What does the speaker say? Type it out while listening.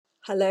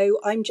Hello,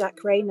 I'm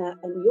Jacqueline Rayner,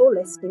 and you're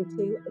listening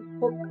to a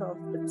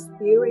podcast of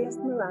Spurious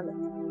Morality.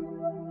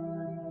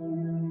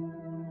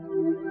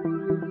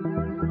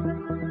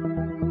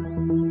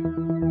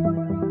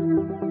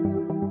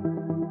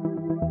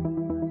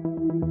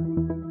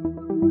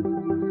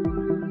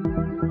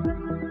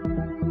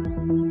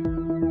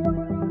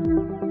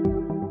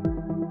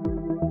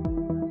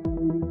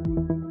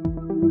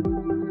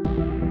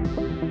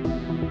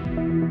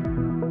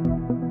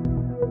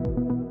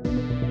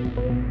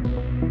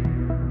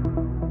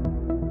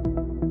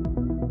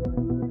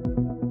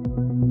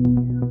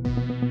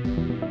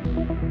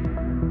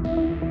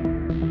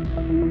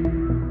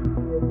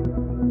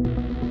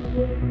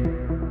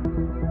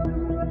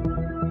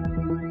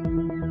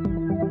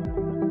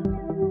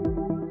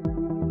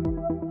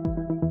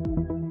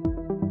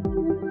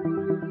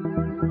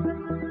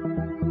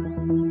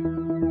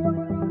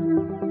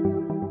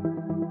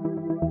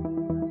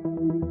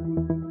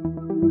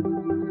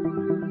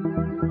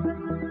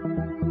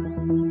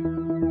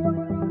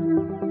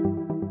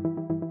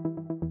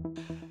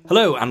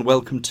 Hello and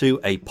welcome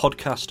to a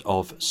podcast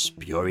of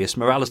Spurious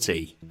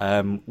Morality.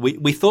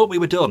 We thought we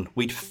were done.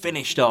 We'd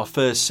finished our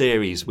first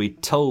series.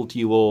 We'd told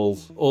you all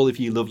of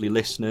you lovely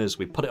listeners,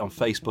 we put it on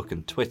Facebook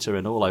and Twitter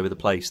and all over the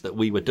place that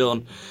we were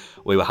done.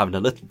 We were having a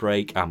little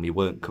break and we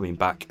weren't coming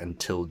back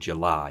until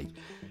July.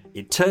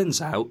 It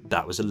turns out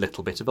that was a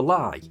little bit of a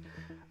lie.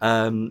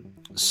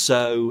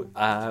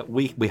 So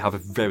we have a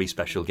very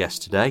special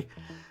guest today.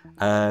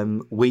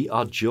 We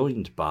are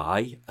joined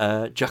by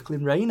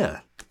Jacqueline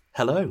Rayner.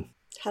 Hello.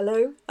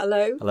 Hello.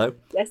 Hello.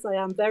 Yes, I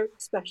am very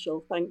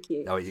special, thank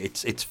you. Oh,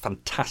 it's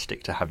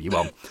fantastic to have you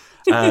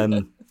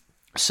on.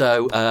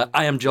 So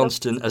I am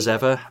Johnston as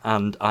ever,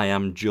 and I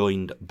am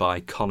joined by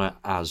Connor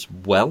as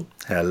well.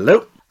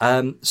 Hello.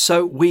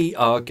 So we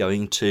are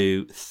going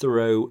to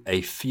throw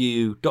a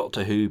few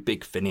Doctor Who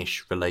Big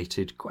Finish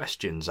related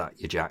questions at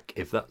you, Jack,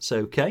 if that's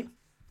okay.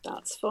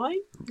 That's fine,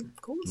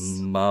 of course.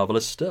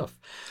 Marvellous stuff.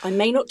 I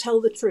may not tell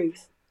the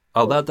truth.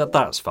 Oh,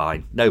 that's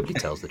fine. Nobody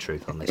tells the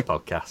truth on this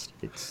podcast.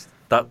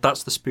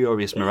 That's the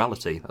spurious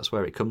morality. That's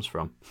where it comes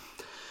from.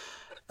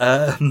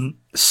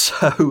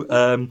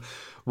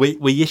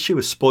 We issue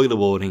a spoiler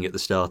warning at the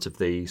start of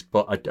these,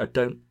 but I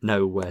don't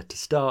know where to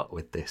start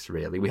with this,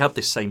 really. We had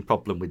this same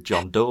problem with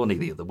John Dorney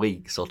the other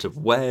week, sort of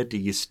where do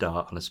you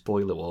start on a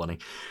spoiler warning?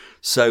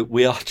 So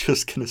we are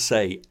just going to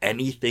say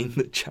anything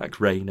that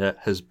Jack Rayner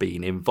has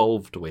been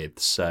involved with.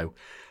 So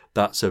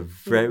that's a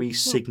very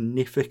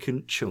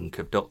significant chunk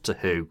of Doctor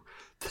Who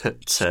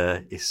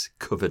that is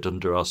covered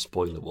under our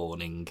spoiler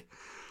warning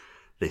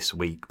this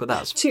week, but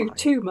that's too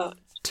much.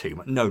 Too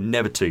much? No,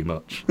 never too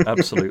much.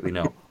 Absolutely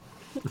not.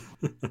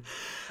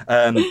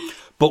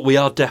 But we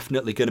are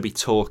definitely going to be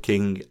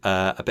talking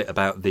a bit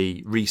about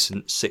the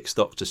recent Sixth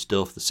Doctor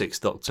stuff, the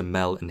Sixth Doctor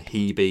Mel and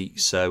Hebe.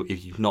 So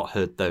if you've not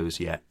heard those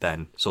yet,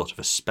 then sort of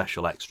a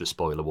special extra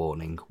spoiler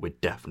warning. We're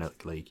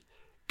definitely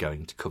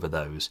going to cover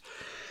those.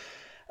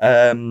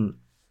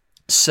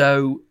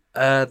 So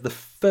the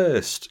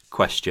first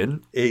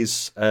question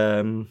is,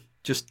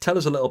 just tell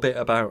us a little bit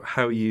about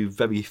how you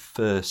very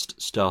first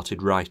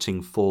started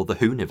writing for the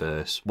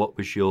Whoniverse. What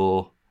was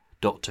your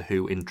Doctor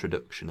Who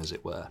introduction, as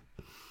it were?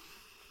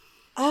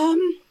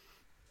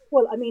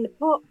 Well, I mean,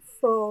 apart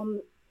from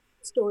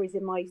stories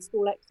in my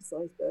school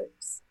exercise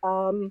books,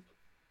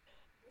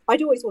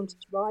 I'd always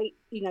wanted to write.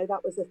 You know,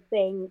 that was a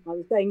thing I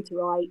was going to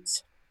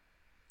write.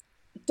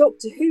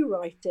 Doctor Who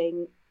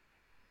writing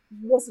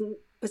wasn't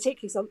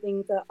particularly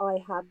something that I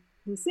had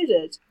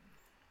considered.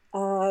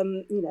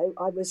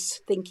 I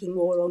was thinking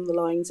more on the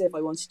lines of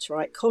I wanted to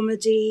write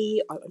comedy,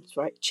 I wanted to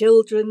write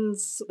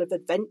children's sort of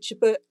adventure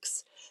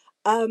books.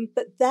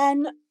 But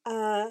then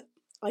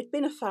I'd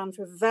been a fan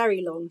for a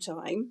very long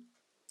time.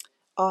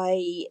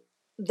 I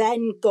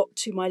then got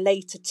to my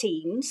later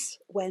teens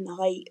when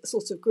I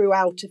sort of grew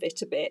out of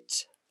it a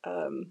bit.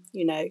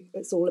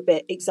 It's all a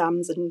bit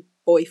exams and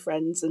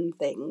boyfriends and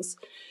things.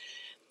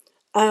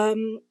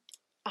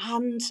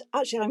 And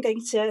actually, I'm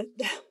going to...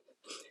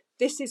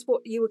 This is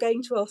what you were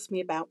going to ask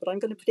me about, but I'm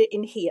going to put it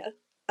in here.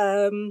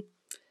 I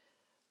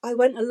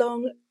went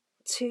along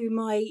to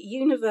my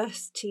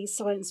university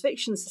science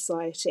fiction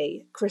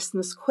society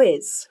Christmas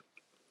quiz.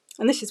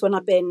 And this is when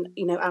I've been,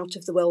 out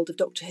of the world of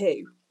Doctor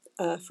Who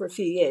for a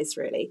few years,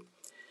 really.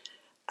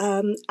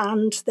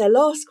 And their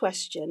last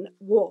question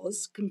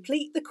was,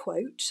 complete the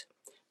quote,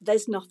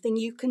 "There's nothing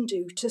you can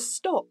do to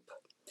stop."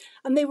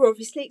 And they were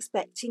obviously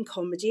expecting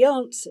comedy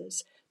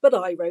answers, but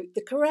I wrote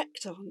the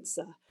correct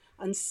answer.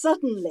 And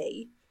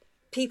suddenly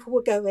people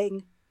were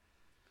going,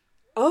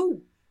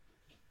 "Oh,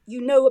 you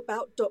know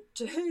about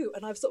Doctor Who?"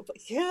 And I've sort of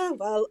like, yeah,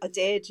 well, I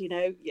did,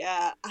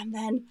 yeah. And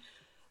then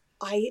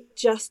I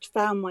just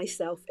found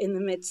myself in the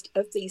midst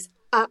of these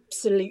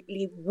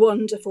absolutely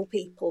wonderful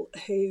people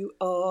who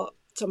are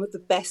some of the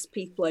best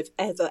people I've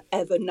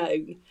ever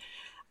known.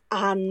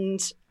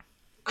 And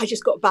I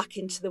just got back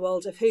into the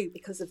world of Who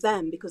because of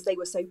them, because they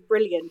were so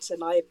brilliant,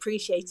 and I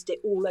appreciated it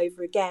all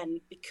over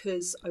again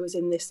because I was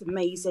in this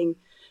amazing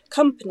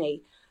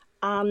company.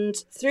 And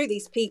through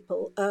these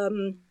people,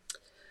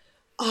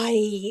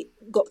 I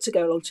got to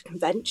go along to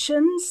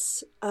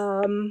conventions.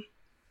 I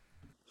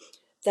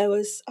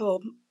was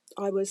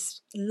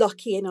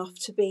lucky enough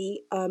to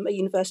be at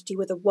university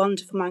with a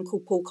wonderful man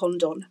called Paul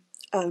Condon,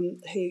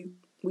 who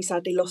we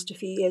sadly lost a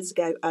few years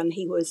ago, and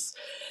he was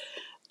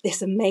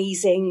this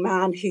amazing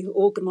man who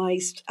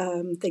organised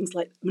things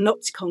like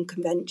Monopticon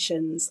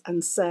conventions.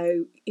 And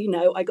so,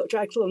 I got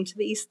dragged along to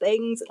these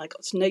things, and I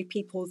got to know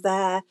people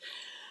there.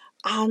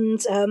 And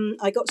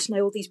I got to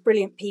know all these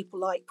brilliant people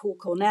like Paul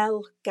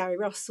Cornell, Gary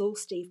Russell,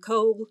 Steve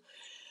Cole,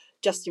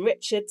 Justin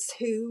Richards,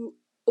 who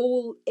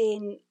all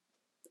in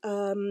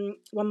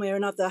one way or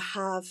another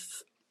have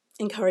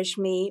encouraged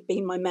me,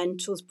 been my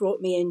mentors,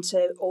 brought me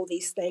into all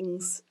these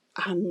things.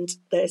 And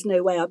there's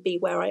no way I'd be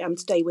where I am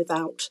today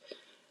without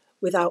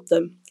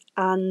them.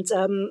 And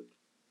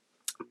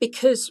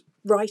because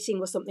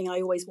writing was something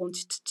I always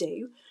wanted to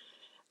do,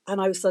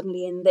 and I was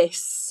suddenly in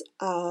this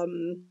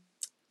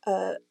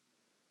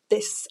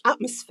this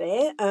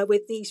atmosphere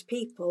with these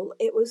people,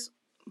 it was,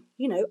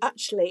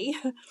 actually,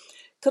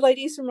 could I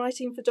do some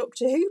writing for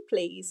Doctor Who,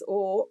 please?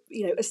 Or,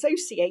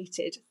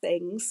 associated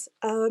things.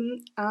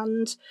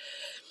 And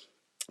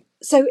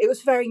so it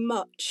was very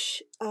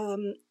much,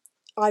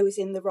 I was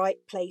in the right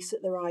place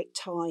at the right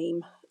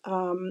time.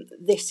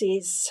 This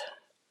is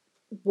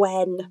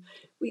when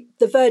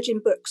the Virgin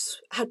books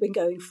had been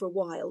going for a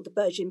while. The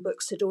Virgin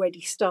books had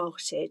already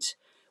started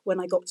when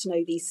I got to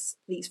know these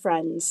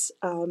friends,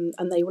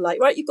 and they were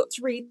like, right, you've got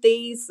to read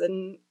these,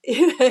 and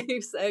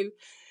so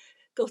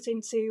got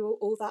into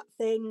all that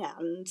thing.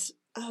 And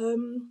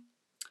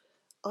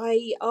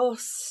I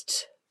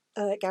asked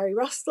Gary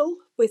Russell,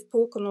 with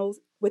Paul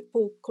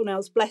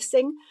Cornell's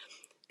blessing.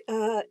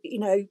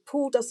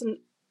 Paul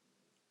doesn't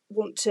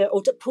want to,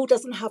 or Paul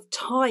doesn't have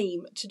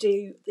time to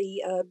do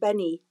the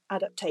Benny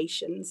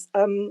adaptations.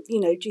 Do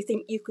you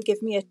think you could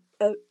give me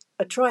a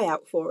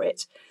tryout for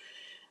it?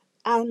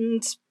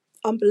 And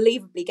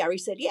unbelievably, Gary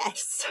said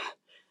yes.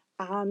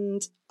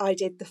 And I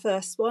did the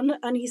first one,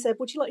 and he said,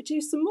 would you like to do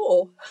some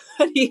more?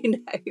 And,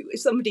 if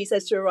somebody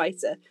says to a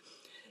writer,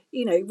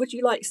 would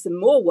you like some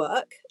more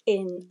work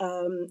in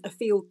a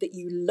field that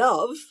you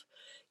love?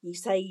 You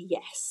say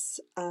yes.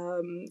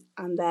 And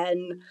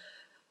then,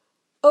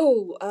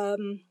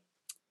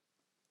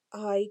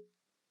 I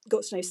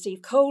got to know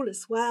Steve Cole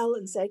as well,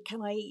 and said,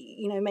 can I,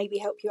 maybe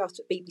help you out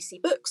at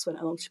BBC Books? Went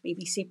along to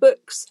BBC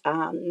Books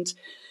and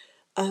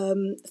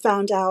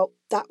found out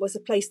that was a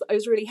place that I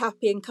was really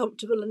happy and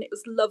comfortable, and it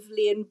was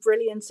lovely and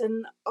brilliant,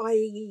 and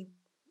I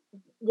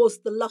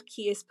was the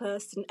luckiest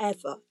person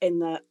ever in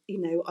that,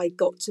 I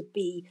got to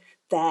be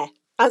there,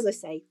 as I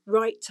say,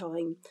 right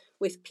time,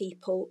 with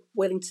people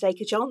willing to take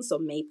a chance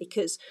on me,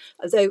 because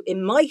although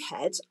in my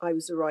head I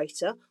was a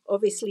writer,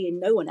 obviously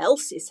in no one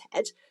else's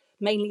head,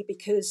 mainly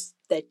because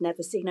they'd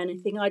never seen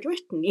anything I'd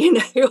written.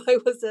 I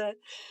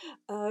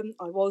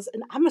was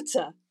an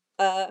amateur.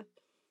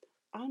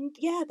 And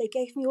yeah, they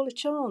gave me all a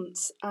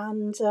chance,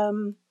 and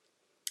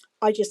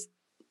I just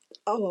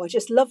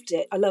loved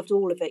it. I loved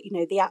all of it.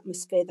 The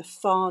atmosphere, the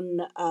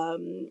fun,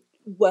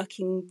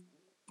 working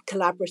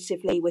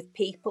collaboratively with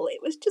people.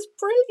 It was just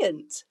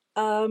brilliant.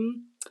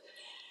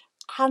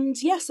 And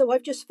yeah, so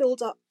I've just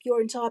filled up your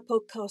entire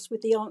podcast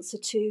with the answer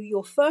to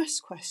your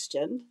first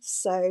question.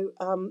 So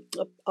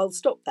I'll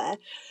stop there.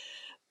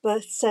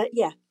 But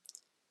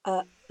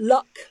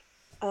luck,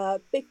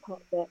 big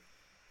part of it.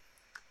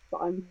 But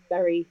I'm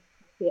very happy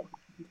it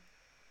happened.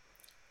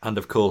 And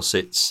of course,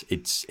 it's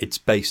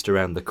based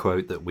around the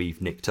quote that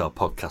we've nicked our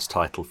podcast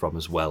title from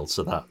as well.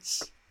 So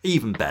that's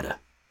even better.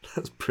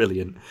 That's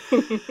brilliant.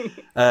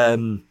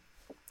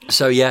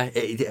 So yeah,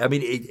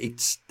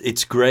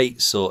 it's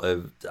great. Sort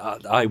of.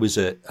 I was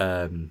at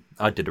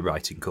I did a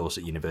writing course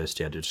at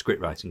university. I did a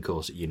script writing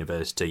course at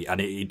university,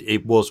 and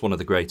it was one of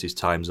the greatest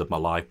times of my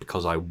life,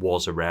 because I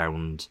was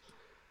around,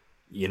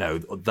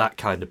 that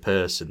kind of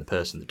person, the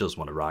person that does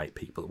want to write,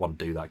 people that want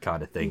to do that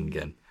kind of thing,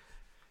 and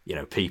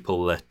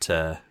people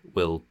that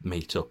will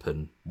meet up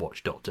and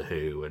watch Doctor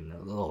Who and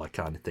all that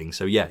kind of thing.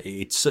 So yeah,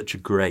 it's such a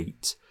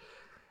great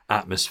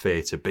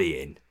atmosphere to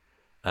be in.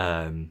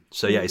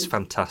 So yeah, it's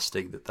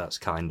fantastic that that's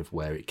kind of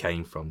where it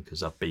came from,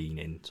 because I've been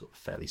in sort of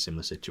a fairly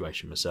similar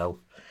situation myself.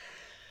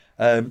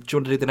 Do you want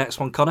to do the next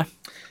one, Connor?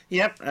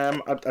 Yeah,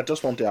 I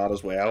just want to add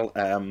as well,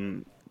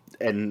 as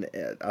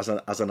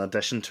an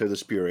addition to the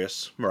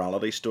spurious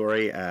morality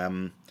story,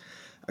 a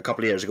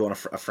couple of years ago,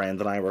 a friend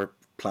and I were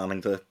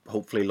planning to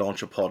hopefully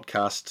launch a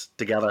podcast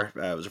together.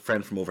 It was a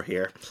friend from over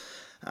here,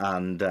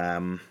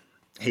 and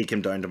he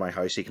came down to my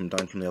house. He came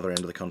down from the other end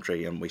of the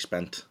country, and we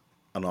spent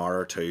an hour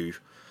or two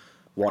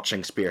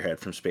watching Spearhead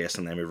from space,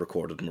 and then we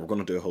recorded, and we were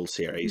going to do a whole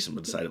series, and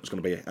we decided it was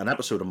going to be an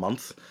episode a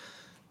month.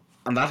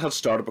 And that had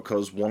started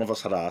because one of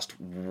us had asked,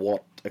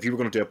 what if you were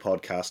going to do a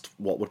podcast,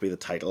 what would be the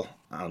title?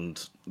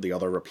 And the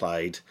other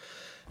replied,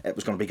 it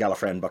was going to be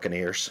Gallifreyan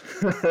Buccaneers.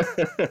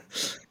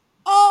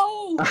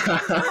 Wonderful.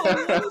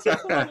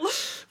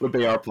 Would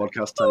be our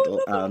podcast title.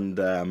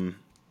 And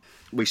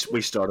we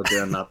started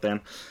doing that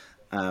then.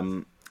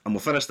 And we'll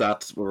finish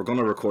that. We were going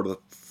to record a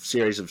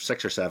series of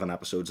 6 or 7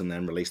 episodes and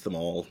then release them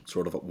all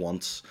sort of at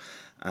once.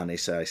 And I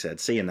said,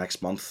 see you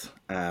next month.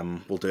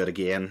 We'll do it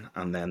again.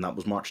 And then that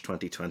was March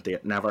 2020.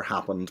 It never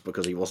happened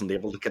because he wasn't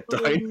able to get Oh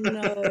down.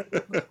 no.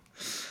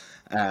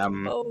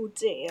 Oh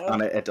dear.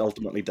 And it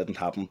ultimately didn't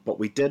happen. But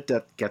we did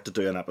get to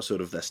do an episode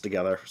of this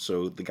together.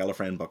 So the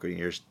Gallifreyan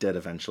Buccaneers did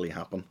eventually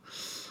happen.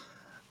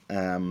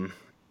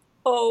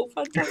 Oh,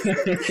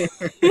 fantastic.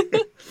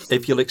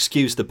 If you'll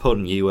excuse the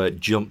pun, you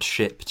jumped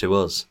ship to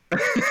us.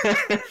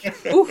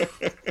 Oof.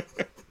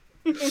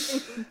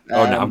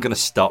 Oh no, I'm going to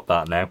stop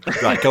that now.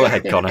 Right, go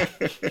ahead, Connor.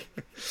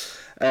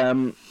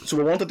 So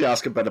we wanted to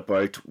ask a bit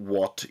about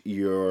what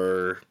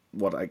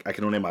I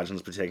can only imagine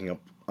has been taking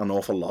up an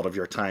awful lot of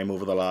your time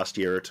over the last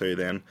year or two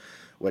then,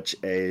 which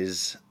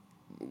is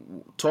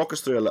talk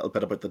us through a little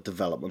bit about the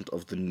development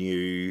of the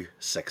new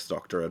Sixth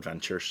Doctor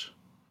adventures.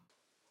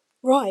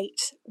 Right.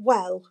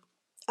 Well,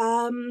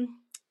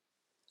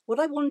 what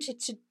I wanted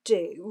to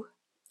do,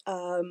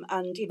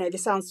 and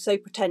this sounds so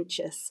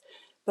pretentious,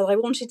 but I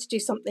wanted to do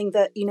something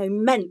that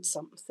meant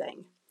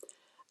something,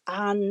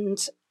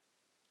 and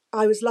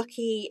I was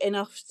lucky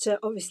enough to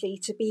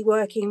be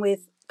working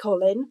with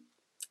Colin,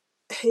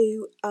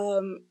 who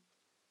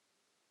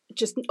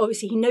just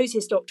obviously he knows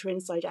his Doctor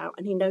inside out,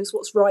 and he knows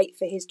what's right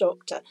for his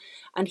Doctor,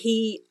 and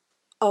he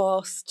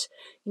asked,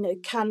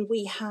 can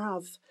we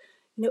have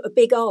a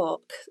big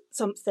arc,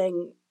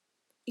 something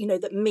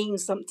that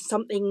means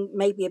something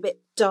maybe a bit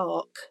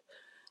dark.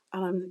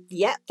 And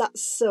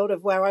that's sort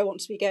of where I want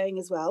to be going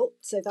as well.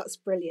 So that's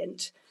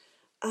brilliant.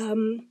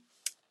 And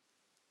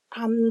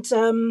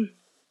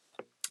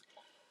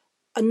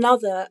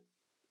another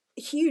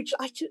huge,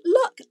 I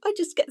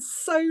just get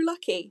so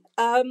lucky.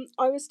 I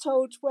was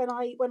told when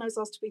I was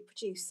asked to be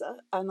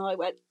producer, and I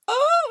went,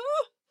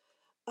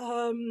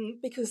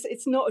 because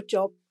it's not a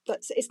job.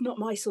 It's not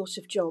my sort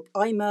of job.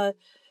 I'm a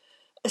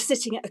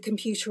sitting at a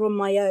computer on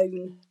my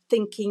own,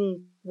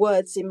 thinking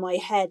words in my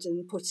head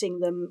and putting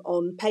them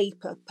on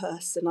paper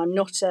person. I'm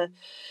not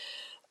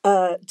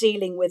a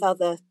dealing with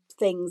other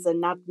things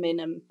and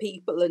admin and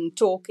people and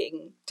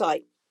talking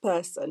type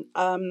person.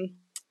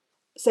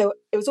 So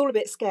it was all a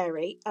bit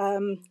scary.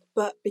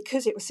 But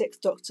because it was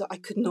Sixth Doctor, I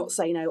could not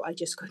say no. I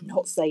just could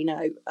not say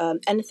no.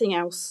 Anything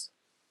else,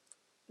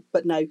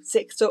 but no,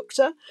 Sixth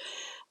Doctor.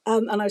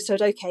 And I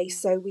said, okay,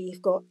 so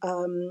we've got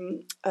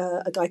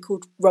a guy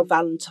called Rob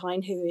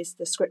Valentine, who is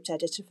the script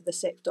editor for the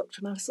Sixth Doctor.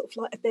 And I was sort of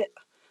like a bit,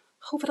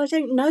 but I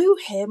don't know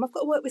him. I've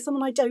got to work with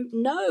someone I don't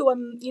know.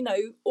 I'm,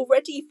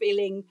 already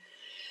feeling,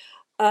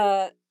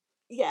 a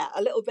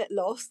little bit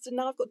lost. And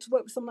now I've got to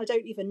work with someone I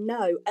don't even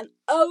know. And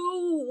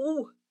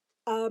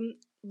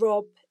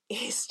Rob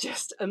is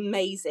just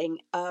amazing.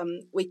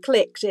 We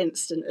clicked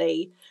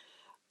instantly.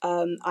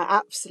 I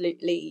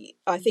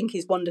think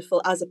he's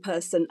wonderful as a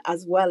person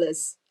as well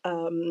as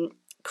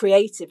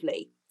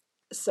creatively.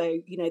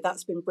 So,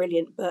 that's been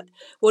brilliant. But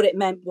what it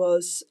meant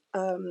was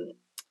I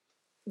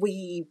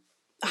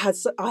had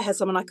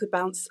someone I could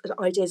bounce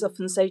ideas off,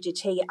 and so did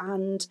he.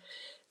 And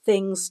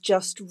things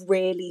just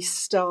really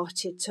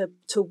started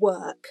to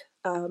work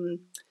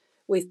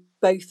with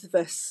both of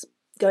us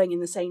going in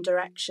the same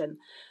direction.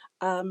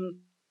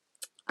 And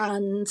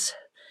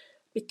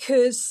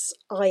because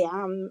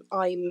I'm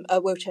a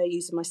wheelchair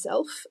user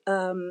myself,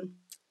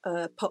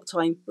 a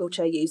part-time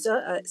wheelchair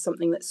user. It's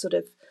something that's sort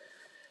of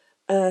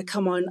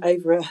come on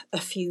over a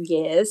few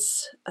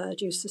years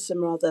due to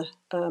some rather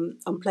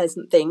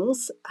unpleasant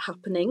things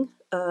happening.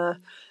 No,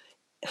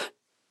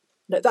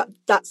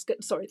 that's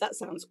good. Sorry, that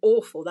sounds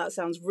awful. That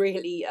sounds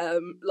really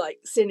like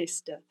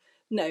sinister.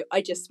 No,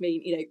 I just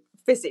mean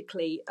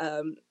physically,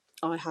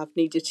 I have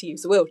needed to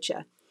use a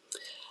wheelchair.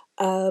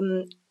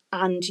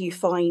 And you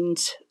find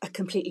a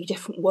completely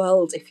different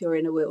world if you're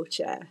in a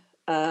wheelchair.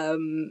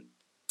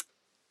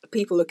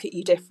 People look at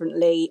you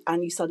differently,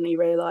 and you suddenly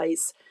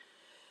realise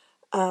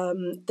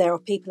there are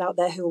people out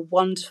there who are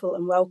wonderful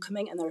and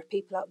welcoming, and there are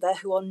people out there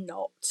who are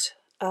not.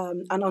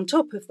 And on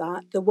top of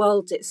that, the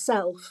world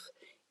itself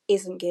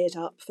isn't geared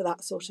up for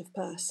that sort of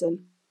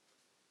person.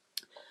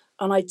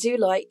 And I do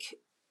like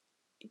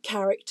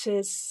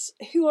characters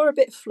who are a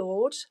bit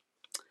flawed.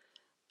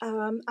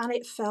 And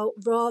it felt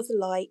rather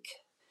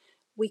like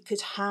we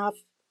could have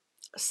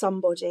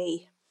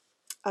somebody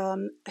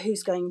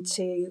who's going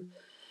to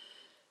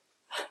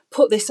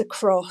put this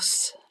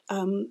across,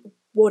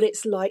 what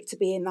it's like to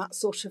be in that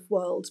sort of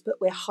world, but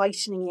we're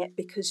heightening it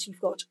because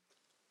you've got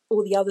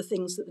all the other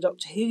things that the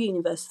Doctor Who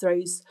universe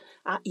throws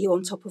at you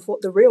on top of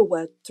what the real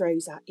world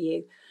throws at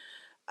you.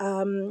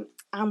 And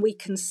we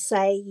can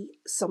say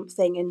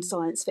something in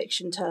science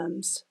fiction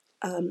terms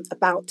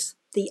about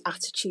the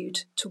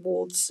attitude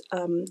towards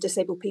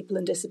disabled people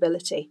and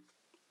disability.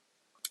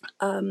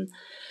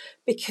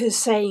 Because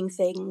saying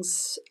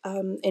things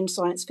in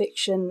science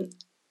fiction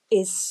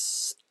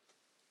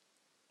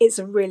it's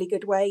a really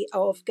good way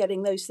of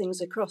getting those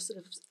things across, sort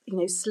of,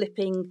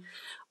 slipping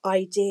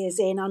ideas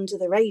in under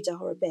the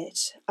radar a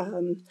bit.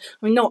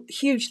 Not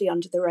hugely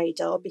under the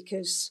radar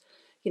because,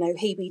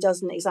 Hebe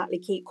doesn't exactly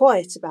keep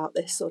quiet about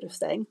this sort of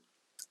thing.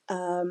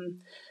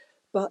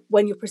 But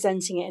when you're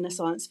presenting it in a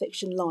science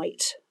fiction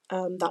light,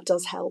 that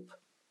does help.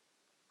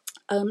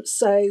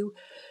 So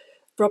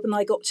Rob and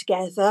I got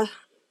together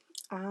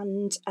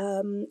and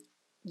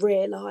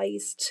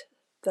realised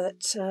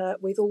that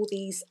with all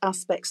these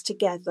aspects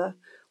together,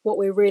 what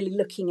we're really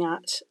looking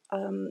at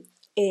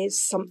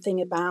is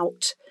something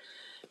about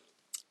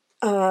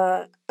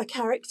a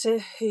character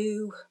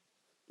who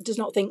does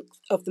not think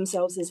of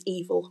themselves as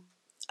evil.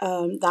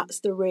 That's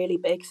the really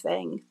big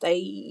thing.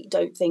 They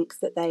don't think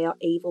that they are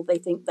evil. They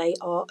think they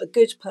are a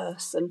good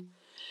person.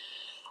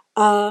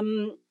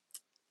 And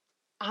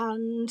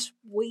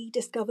we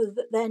discover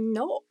that they're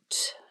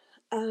not.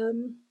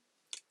 And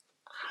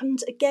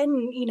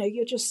again,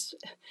 you're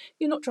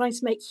not trying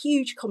to make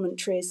huge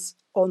commentaries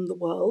on the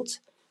world,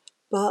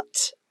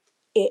 but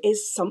it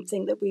is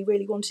something that we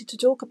really wanted to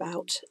talk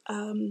about.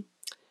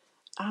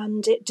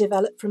 And it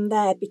developed from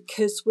there,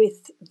 because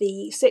with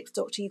the Sixth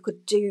Doctor, you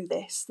could do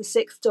this. The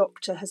Sixth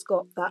Doctor has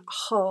got that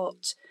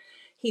heart.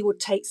 He would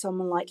take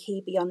someone like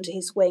Hebe under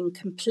his wing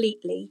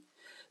completely,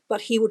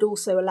 but he would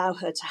also allow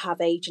her to have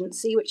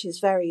agency, which is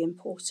very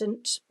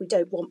important. We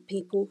don't want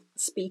people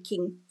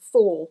speaking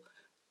for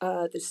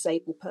the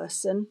disabled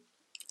person,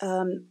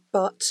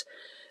 but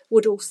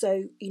would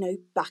also,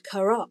 back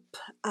her up,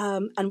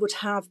 and would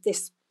have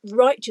this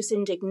righteous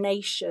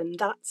indignation.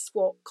 That's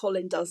what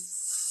Colin does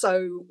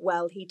so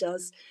well. He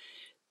does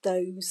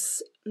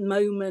those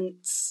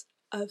moments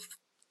of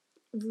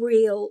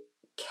real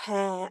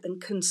care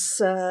and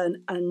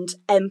concern and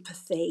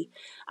empathy,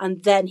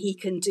 and then he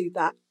can do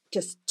that,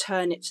 just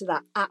turn it to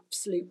that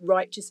absolute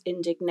righteous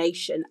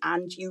indignation,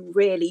 and you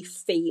really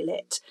feel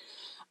it.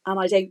 And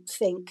I don't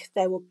think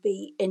there will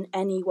be in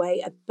any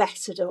way a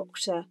better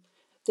Doctor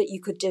that you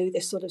could do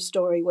this sort of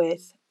story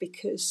with,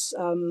 because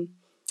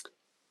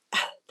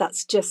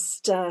that's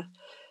just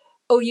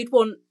you'd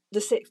want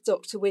the Sixth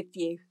Doctor with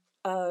you.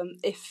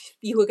 If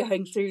you were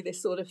going through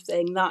this sort of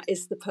thing, that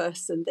is the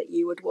person that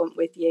you would want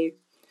with you,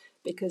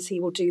 because he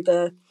will do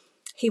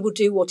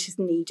what is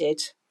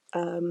needed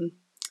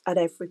at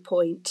every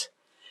point.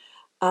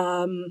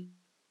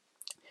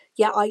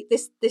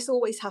 This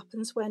always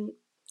happens when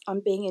I'm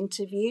being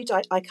interviewed.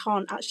 I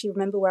can't actually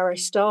remember where I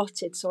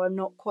started, so I'm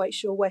not quite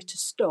sure where to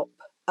stop.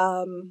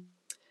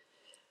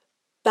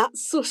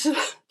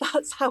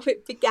 That's how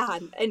it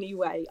began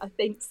anyway. I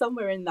think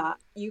somewhere in that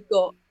you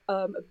got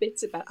a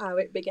bit about how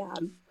it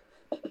began.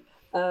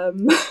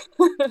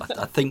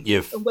 I think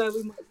you've and where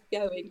we might be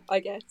going, I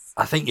guess.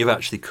 I think you've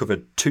actually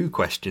covered two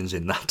questions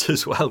in that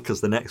as well,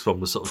 because the next one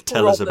was sort of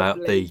tell us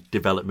about the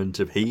development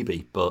of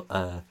Hebe. But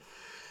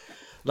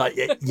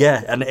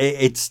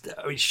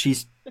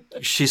she's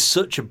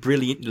such a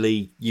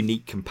brilliantly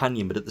unique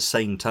companion, but at the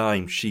same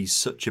time she's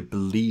such a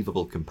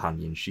believable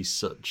companion. She's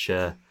such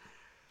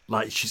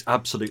she's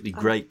absolutely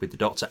great with the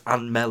Doctor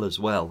and Mel as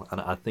well,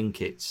 and I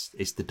think it's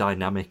the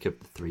dynamic of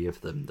the three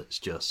of them that's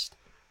just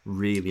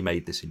really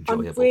made this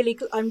enjoyable.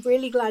 I'm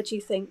really glad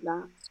you think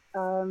that.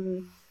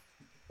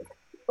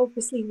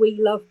 Obviously,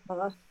 we love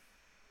her.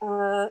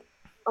 I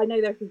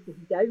know there are people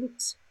who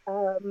don't,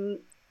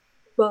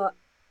 but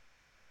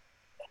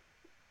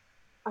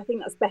I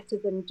think that's better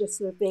than just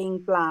sort of being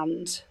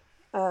bland.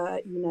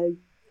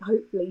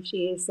 Hopefully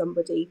she is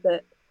somebody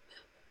that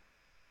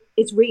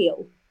is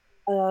real,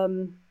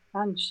 and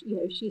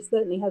she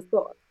certainly has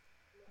got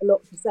a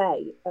lot to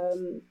say.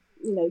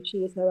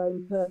 She is her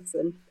own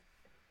person,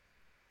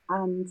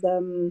 and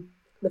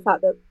the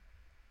fact that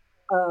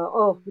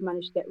we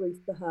managed to get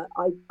Ruth for her.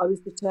 I was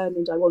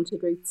determined. I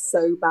wanted Ruth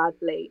so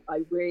badly.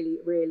 I really,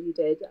 really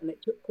did, and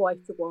it took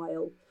quite a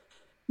while.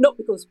 Not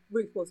because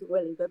Ruth wasn't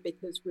willing, but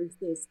because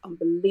Ruth is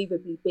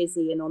unbelievably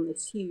busy and on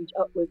this huge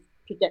upward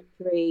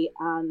trajectory,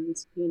 and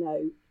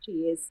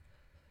she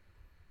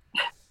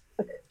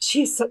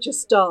is such a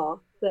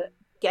star that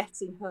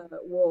getting her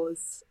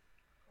was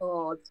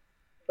hard.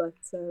 But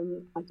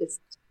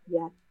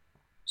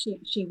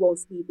she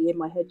was Hebe in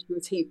my head. She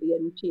was Hebe,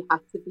 and she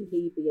had to be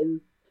Hebe,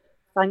 and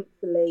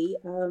thankfully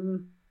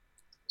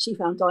she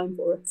found time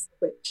for us,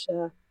 which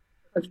I'm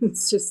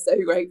just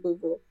so grateful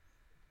for.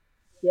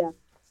 Yeah.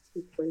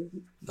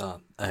 Brilliant.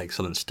 Oh,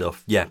 excellent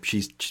stuff. Yeah,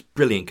 she's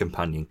brilliant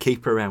companion.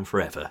 Keep her around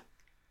forever.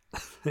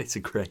 She's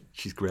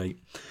great.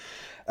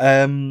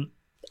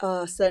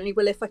 Certainly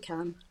will if I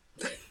can.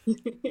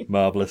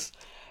 Marvellous.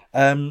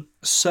 Again,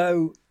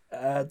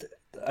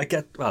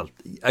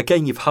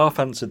 you've half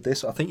answered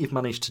this. I think you've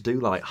managed to do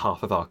like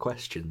half of our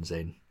questions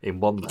in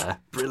one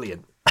there.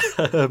 Brilliant.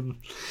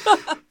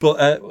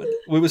 But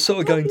we were sort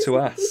of going to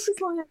ask.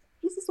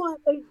 This is why I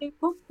don't do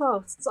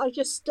podcasts. I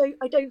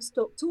don't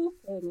stop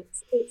talking.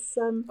 It's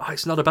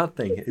not a bad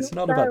thing. It's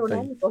not a bad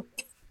thing.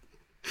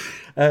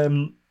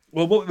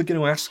 Well, what we were going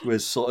to ask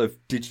was sort of,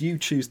 did you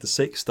choose the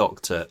Sixth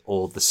Doctor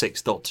or the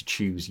Sixth Doctor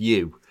choose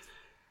you?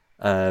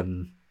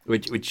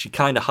 Which you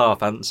kind of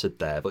half answered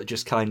there, but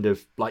just kind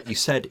of like you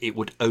said, it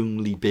would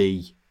only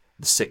be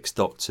the Sixth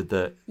Doctor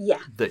that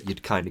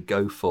you'd kind of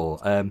go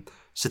for.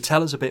 So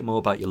tell us a bit more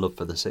about your love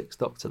for the Sixth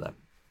Doctor then.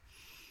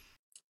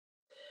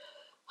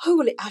 Oh,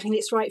 well, I mean,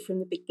 it's right from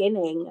the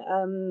beginning.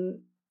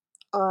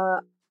 I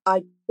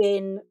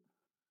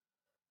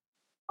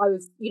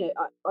was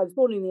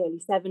born in the early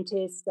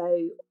 70s,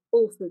 so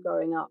all through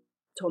growing up,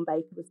 Tom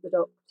Baker was the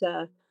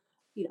Doctor.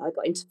 You know, I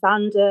got into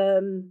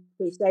fandom.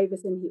 Rhys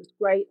Davison, he was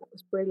great. That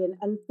was brilliant.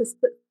 And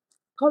but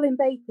Colin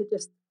Baker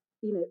just,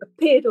 you know,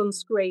 appeared on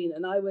screen,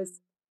 and I was,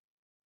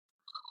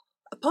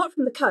 apart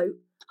from the coat,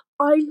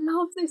 I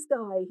love this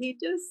guy. He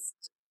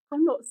just,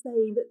 I'm not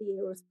saying that the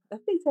era's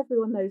perfect.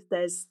 Everyone knows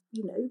there's,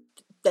 you know,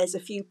 there's a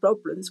few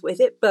problems with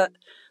it, but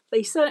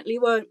they certainly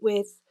weren't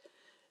with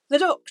the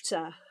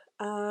Doctor.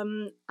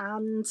 And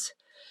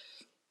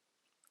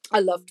I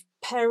loved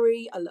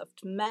Perry. I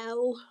loved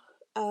Mel.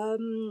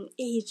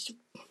 He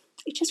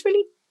just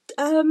really,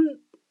 I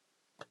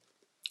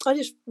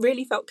just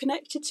really felt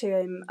connected to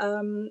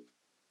him.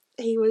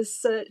 He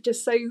was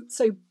just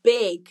so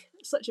big,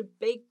 such a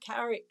big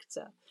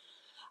character.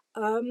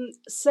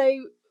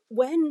 So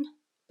when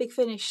Big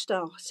Finish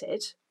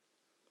started,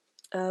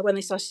 when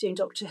they started doing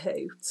Doctor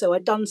Who, so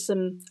I'd done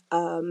some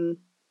of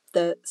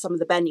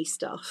the Benny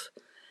stuff,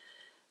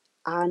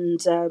 and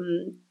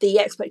the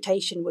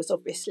expectation was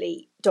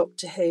obviously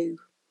Doctor Who.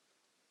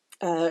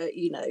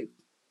 You know,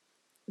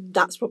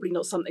 that's probably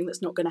not something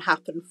that's not going to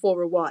happen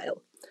for a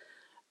while.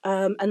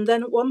 And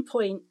then at one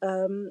point,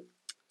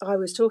 I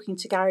was talking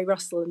to Gary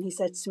Russell, and he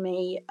said to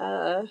me,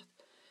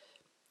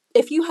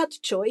 if you had a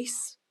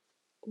choice,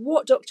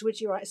 what Doctor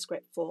would you write a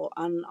script for?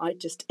 And I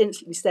just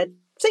instantly said,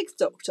 Sixth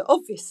Doctor,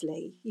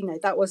 obviously. You know,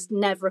 that was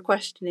never a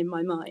question in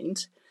my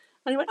mind.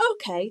 And he went,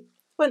 okay,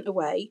 went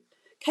away,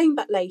 came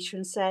back later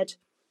and said,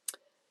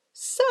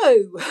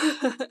 so,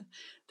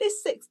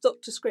 this Sixth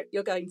Doctor script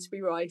you're going to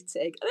be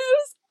writing. And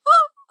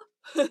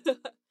it was,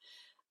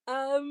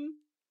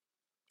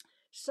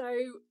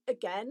 so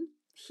again,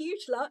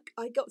 huge luck.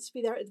 I got to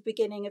be there at the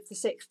beginning of the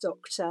Sixth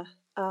Doctor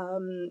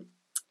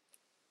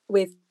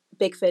with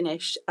Big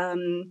Finish.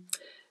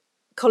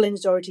 Colin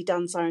had already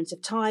done Sirens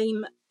of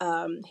Time.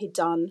 He'd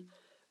done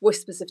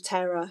Whispers of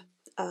Terror,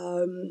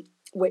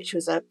 which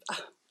was a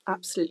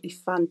absolutely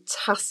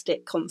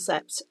fantastic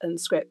concept and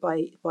script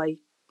by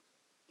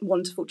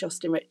wonderful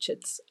Justin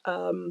Richards.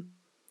 And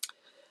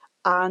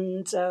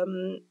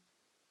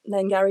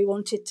then Gary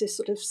wanted to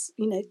sort of,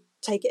 you know,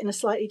 take it in a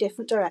slightly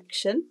different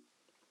direction,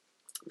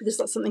 because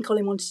that's something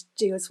Colin wanted to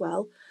do as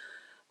well.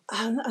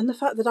 And the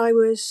fact that I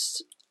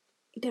was,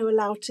 you know,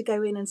 allowed to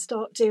go in and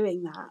start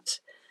doing that.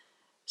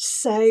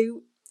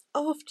 So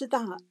after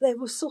that, there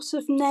was sort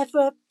of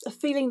never a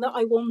feeling that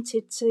I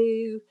wanted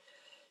to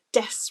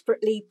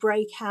desperately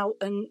break out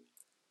and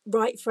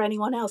write for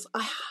anyone else.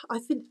 I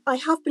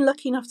have been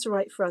lucky enough to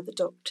write for other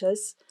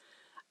Doctors,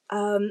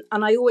 and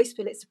I always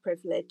feel it's a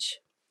privilege.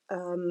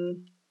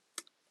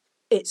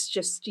 It's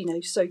just, you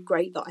know, so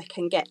great that I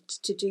can get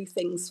to do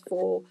things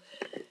for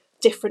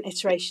different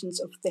iterations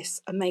of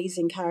this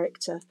amazing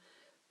character.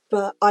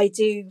 But I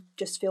do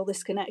just feel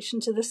this connection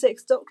to the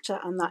Sixth Doctor,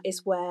 and that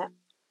is where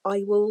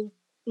I will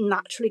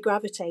naturally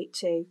gravitate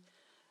to.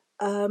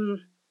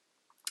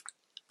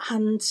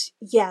 And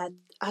yeah,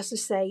 as I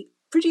say,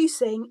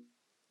 producing,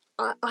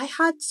 I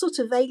had sort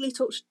of vaguely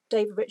talked to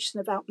David Richardson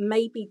about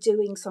maybe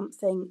doing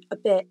something a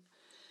bit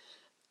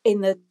in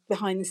the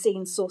behind the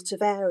scenes sort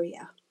of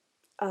area,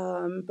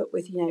 but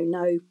with, you know,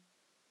 no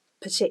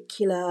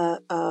particular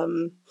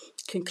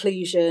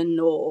conclusion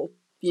or,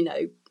 you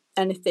know,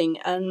 anything.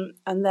 And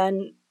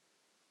then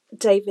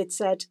David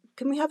said,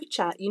 can we have a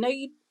chat? You know,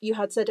 you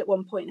had said at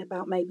one point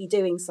about maybe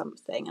doing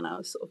something. And I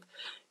was sort of,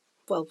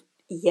 well,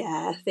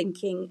 yeah,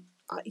 thinking,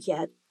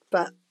 yeah,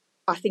 but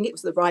I think it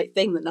was the right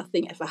thing that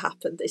nothing ever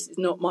happened. This is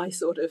not my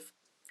sort of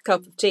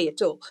cup of tea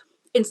at all.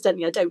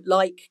 Incidentally, I don't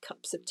like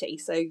cups of tea,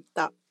 so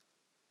that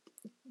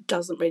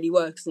doesn't really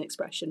work as an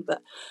expression.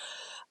 But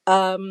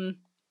I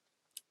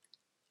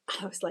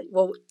was like,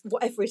 well,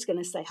 whatever he's going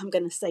to say, I'm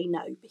going to say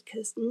no,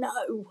 because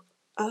no,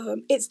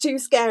 it's too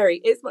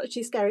scary. It's much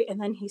too scary.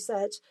 And then he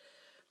said,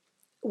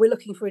 we're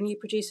looking for a new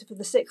producer for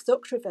the Sixth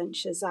Doctor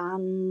Adventures.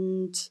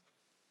 And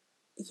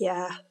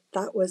yeah,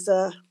 that was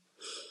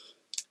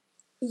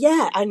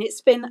and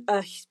it's been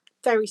a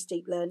very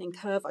steep learning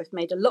curve. I've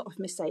made a lot of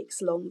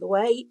mistakes along the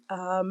way.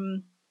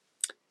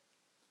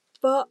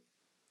 But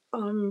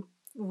I'm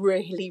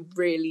really,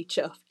 really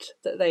chuffed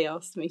that they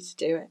asked me to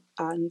do it.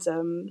 And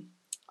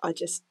I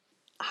just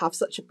have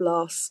such a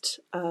blast.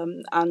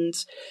 And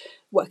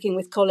working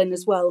with Colin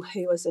as well,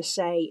 who, as I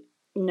say,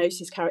 knows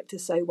his character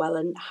so well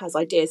and has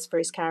ideas for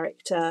his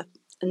character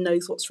and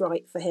knows what's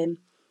right for him.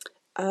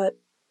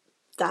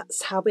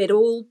 That's how it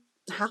all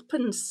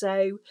happens.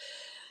 So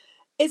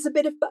it's a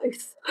bit of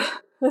both.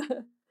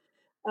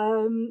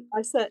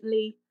 I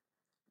certainly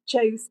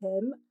chose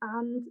him,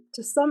 and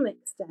to some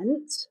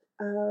extent,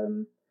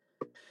 I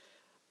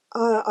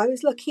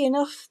was lucky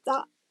enough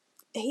that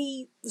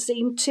he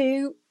seemed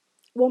to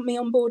want me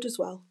on board as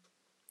well.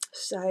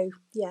 So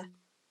yeah,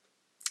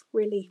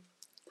 really,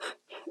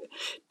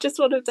 just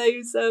one of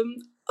those. I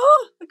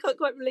can't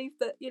quite believe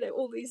that, you know,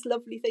 all these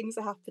lovely things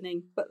are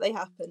happening, but they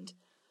happened.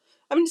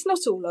 I mean, it's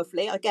not all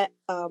lovely. I get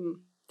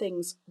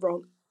things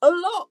wrong a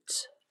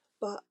lot,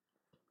 but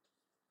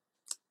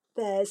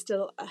there's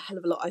still a hell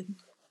of a lot.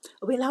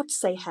 Are we allowed to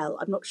say hell?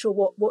 I'm not sure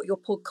what your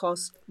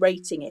podcast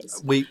rating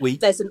is. We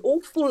There's an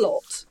awful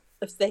lot.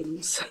 of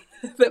things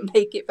that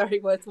make it very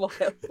worthwhile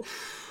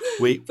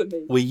We for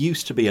me. we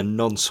used to be a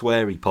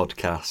non-sweary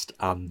podcast,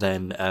 and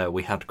then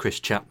we had Chris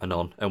Chapman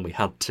on, and we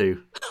had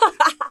to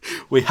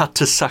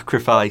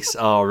sacrifice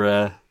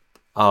our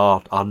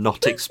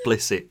not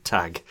explicit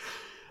tag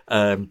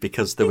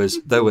because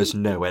there was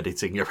no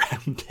editing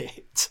around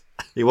it.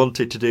 He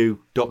wanted to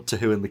do Doctor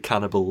Who and the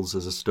Cannibals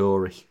as a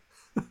story.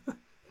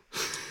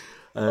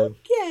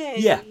 Okay.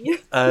 Yeah.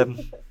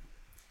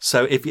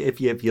 So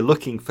if you're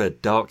looking for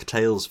dark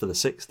tales for the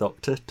Sixth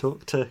Doctor,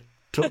 talk to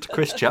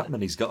Chris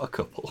Chapman. He's got a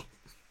couple.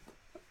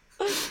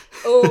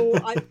 Oh,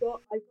 I've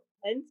got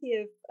plenty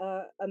of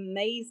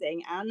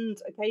amazing and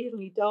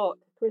occasionally dark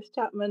Chris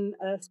Chapman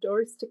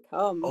stories to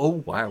come.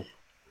 Oh wow!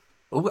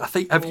 Oh,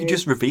 have you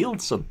just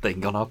revealed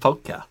something on our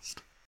podcast?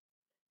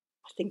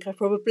 I think I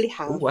probably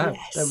have. Oh wow!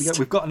 Yes. There we go.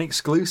 We've got an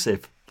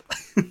exclusive.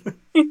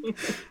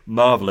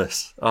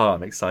 Marvelous! Oh,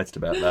 I'm excited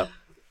about that.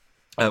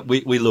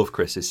 We love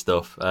Chris's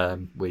stuff.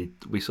 We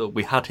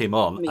had him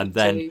on, and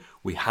then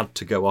we had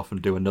to go off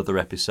and do another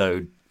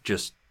episode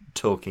just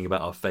talking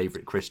about our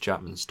favourite Chris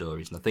Chapman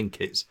stories, and I think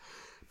it's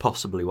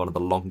possibly one of the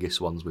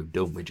longest ones we've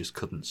done. We just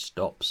couldn't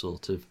stop,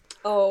 sort of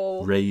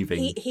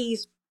raving. He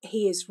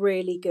is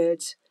really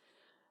good.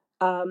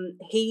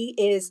 He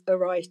is a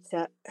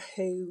writer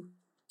who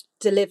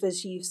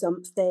delivers you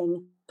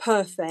something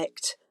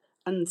perfect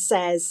and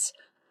says,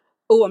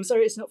 "Oh, I'm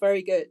sorry, it's not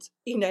very good."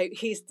 You know,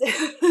 he's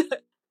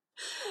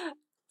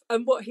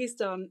and what he's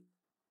done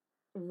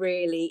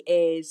really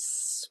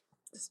is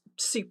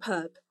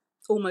superb.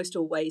 Almost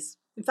always,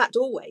 in fact,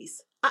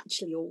 always.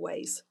 Actually,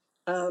 always.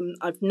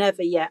 I've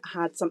never yet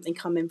had something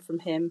come in from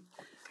him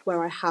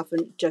where I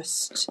haven't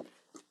just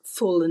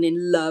fallen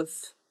in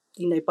love.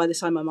 You know, by the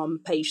time I'm on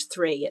page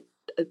 3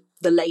 at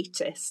the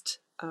latest,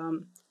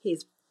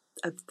 he's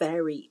a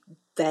very,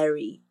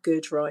 very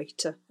good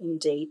writer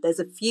indeed. There's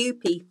a few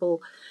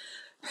people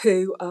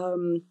who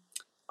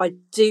I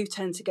do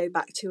tend to go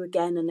back to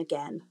again and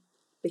again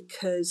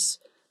because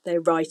their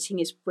writing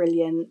is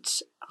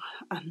brilliant,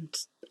 and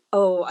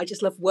I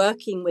just love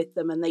working with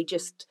them, and they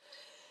get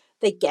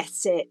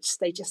it.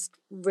 They just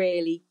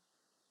really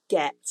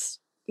get,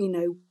 you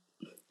know,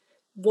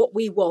 what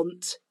we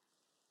want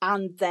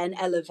and then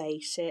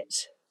elevate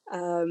it.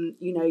 You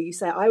know, you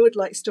say, I would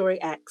like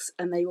story X,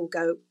 and they will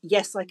go,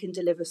 yes, I can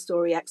deliver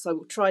story X. I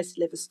will try to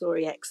deliver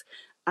story X.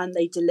 And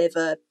they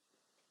deliver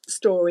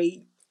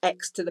story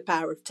X to the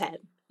power of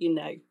 10, you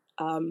know.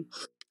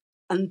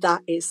 And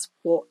that is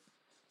what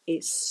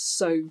is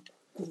so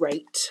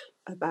great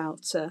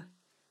about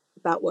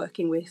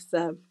working with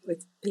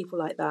people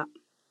like that.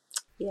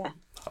 Yeah.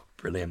 Oh,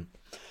 brilliant.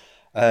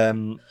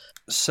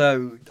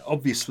 So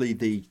obviously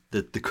the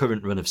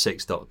current run of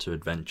Sixth Doctor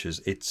Adventures,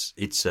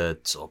 it's a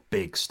sort of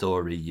big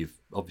story.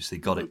 You've obviously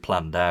got it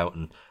planned out,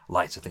 and I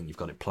like to think you've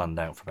got it planned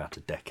out for about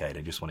a decade.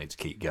 I just want it to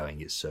keep going.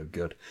 It's so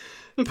good.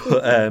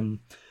 But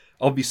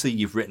obviously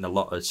you've written a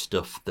lot of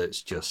stuff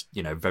that's just,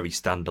 you know, very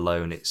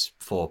standalone. It's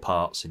 4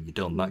 parts and you're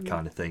done, that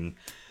kind of thing.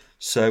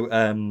 So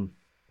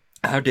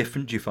how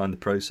different do you find the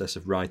process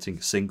of writing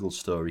a single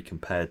story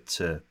compared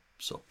to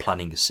sort of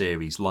planning a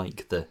series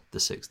like the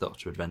Sixth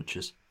Doctor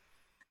Adventures?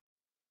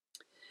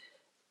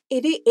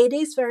 It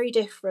is very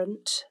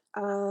different.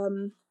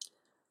 I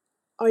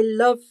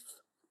love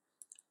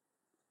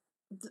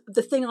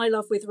the thing I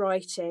love with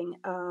writing.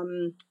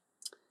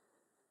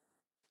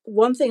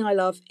 One thing I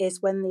love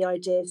is when the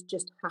ideas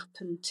just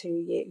happen to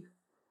you.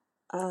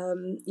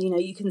 You know,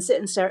 you can sit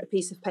and stare at a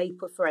piece of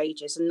paper for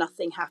ages and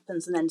nothing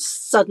happens, and then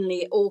suddenly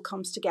it all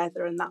comes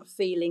together, and that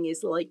feeling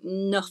is like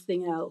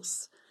nothing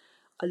else.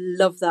 I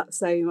love that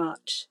so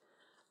much.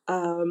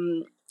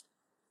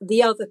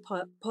 The other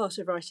part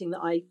of writing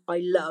that I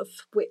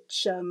love,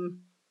 which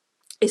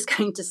is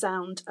going to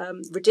sound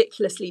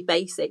ridiculously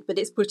basic, but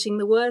it's putting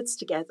the words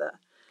together.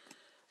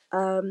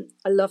 I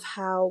love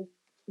how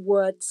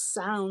words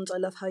sound. I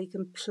love how you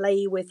can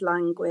play with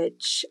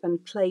language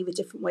and play with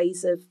different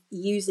ways of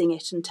using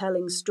it and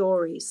telling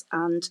stories.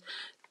 And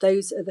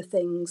those are the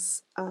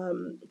things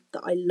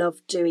that I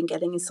love doing,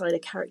 getting inside a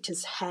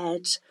character's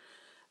head.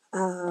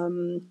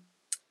 So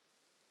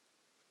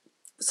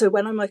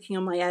when I'm working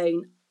on my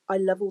own, I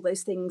love all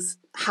those things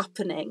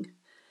happening.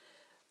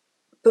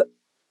 But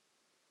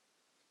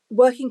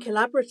working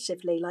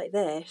collaboratively like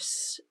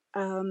this,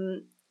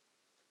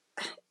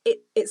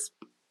 it's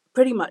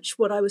pretty much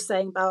what I was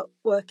saying about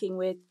working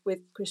with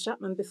Chris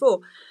Chapman before.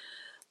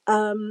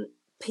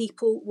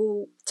 People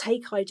will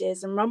take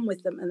ideas and run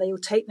with them, and they will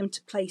take them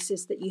to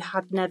places that you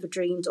had never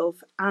dreamed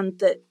of and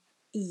that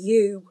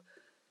you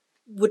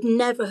would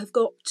never have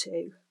got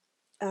to.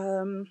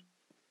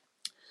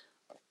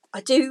 I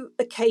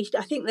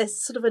think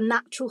there's sort of a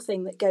natural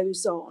thing that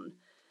goes on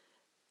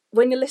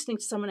when you're listening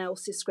to someone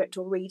else's script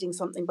or reading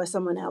something by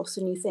someone else,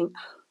 and you think,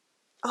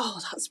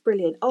 oh, that's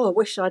brilliant. Oh, I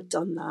wish I'd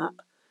done that.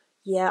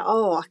 Yeah,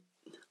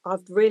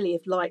 I'd really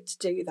have liked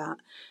to do that.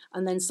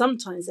 And then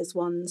sometimes there's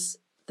ones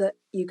that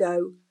you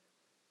go,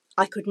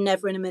 I could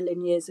never in a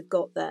million years have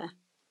got there.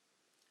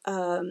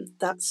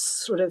 That's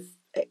sort of,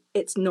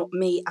 it's not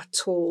me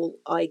at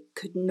all. I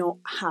could not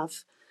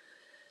have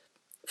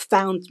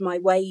found my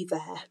way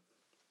there.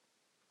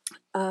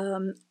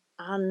 And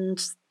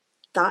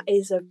that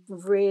is a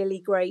really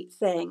great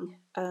thing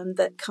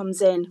that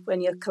comes in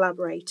when you're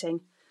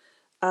collaborating.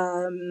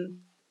 There's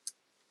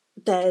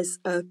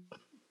a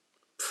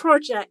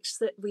project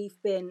that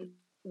we've been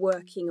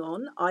working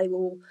on.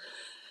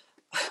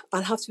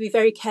 I'll have to be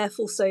very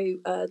careful so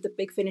the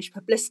Big Finish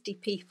publicity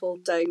people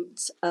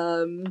don't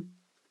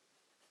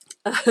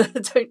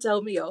don't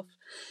tell me off.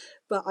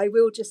 But I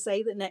will just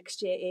say that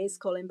next year is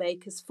Colin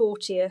Baker's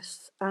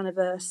 40th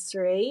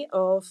anniversary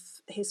of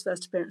his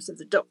first appearance of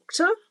the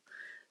Doctor.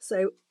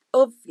 So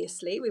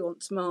obviously we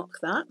want to mark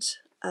that.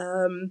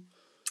 And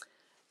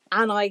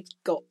I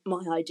got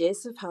my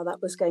ideas of how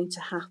that was going to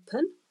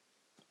happen.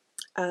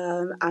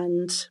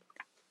 And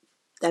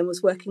then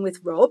was working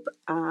with Rob,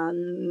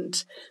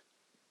 and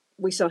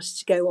we started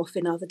to go off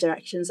in other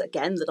directions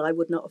again that I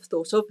would not have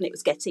thought of, and it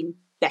was getting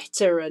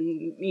better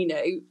and,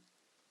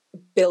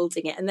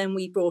 building it. And then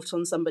we brought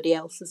on somebody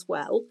else as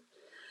well.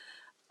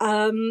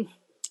 And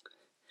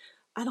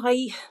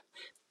I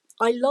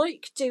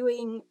like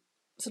doing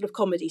sort of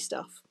comedy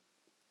stuff,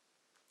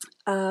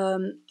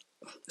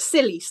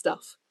 silly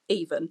stuff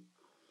even.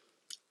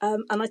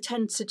 And I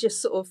tend to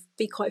just sort of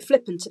be quite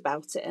flippant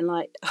about it and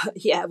like,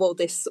 yeah, well,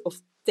 this sort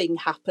of thing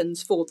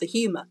happens for the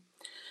humour.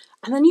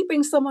 And then you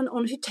bring someone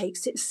on who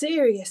takes it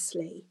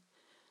seriously,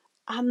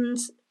 and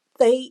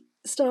they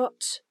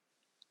start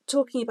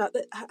talking about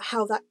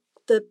how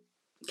the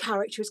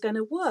character is going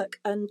to work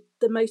and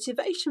the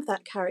motivation of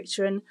that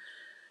character and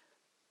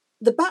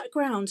the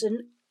background,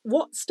 and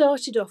what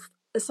started off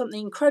as something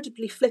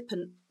incredibly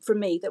flippant from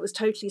me that was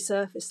totally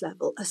surface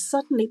level has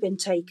suddenly been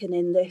taken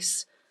in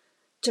this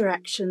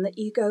direction that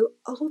you go,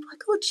 oh my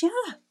God,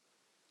 yeah,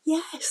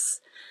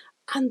 yes.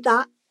 And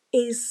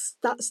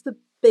that's the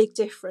big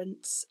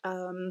difference.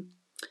 And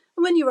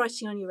when you're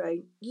writing on your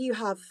own,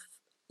 you're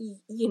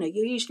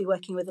usually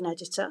working with an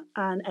editor,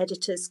 and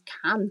editors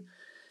can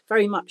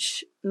very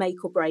much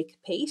make or break a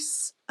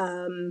piece.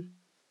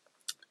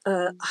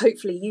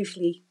 Hopefully,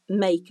 usually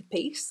make a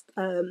piece.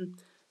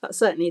 That's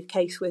certainly the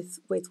case with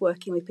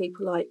working with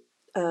people like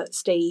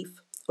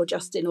Steve or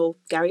Justin or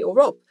Gary or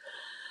Rob,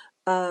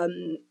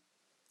 and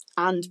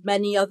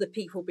many other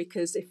people.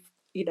 Because if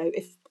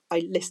I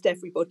list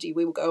everybody,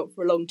 we will go on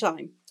for a long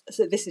time.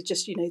 So this is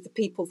just the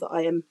people that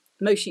I am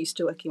most used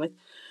to working with.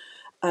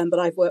 But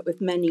I've worked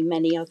with many,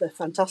 many other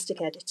fantastic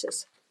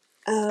editors.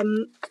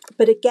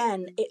 But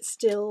again, it's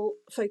still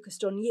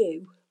focused on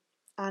you,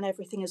 and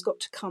everything has got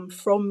to come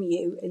from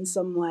you in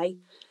some way.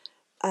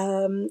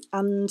 And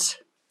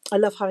I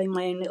love having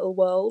my own little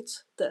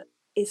world that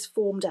is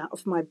formed out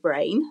of my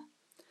brain.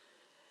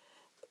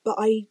 But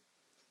I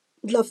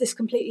love this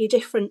completely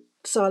different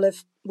style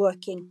of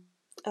working.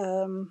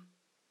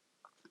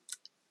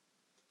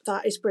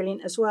 That is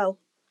brilliant as well.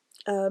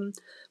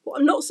 What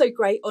I'm not so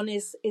great on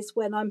is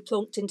when I'm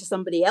plonked into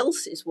somebody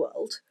else's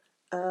world,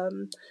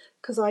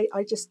 because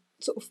I just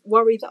sort of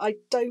worry that I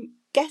don't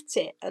get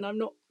it and I'm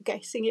not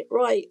getting it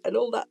right and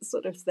all that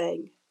sort of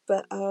thing.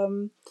 But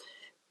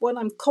when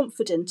I'm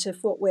confident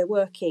of what we're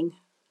working,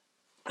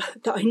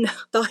 that I know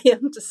that I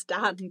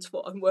understand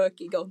what I'm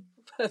working on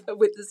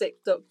with the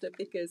Sixth Doctor,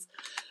 because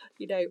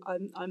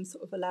I'm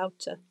sort of allowed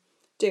to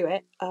do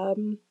it.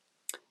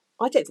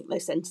 I don't think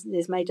those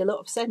sentences made a lot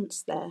of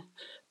sense there,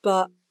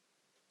 but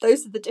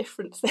those are the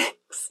different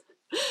things.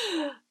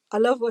 I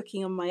love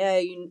working on my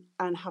own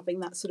and having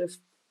that sort of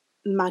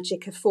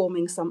magic of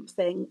forming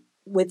something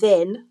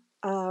within.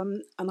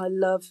 And I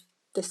love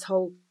this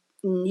whole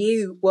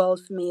new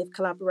world for me of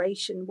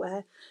collaboration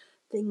where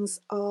things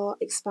are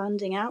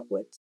expanding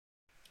outwards.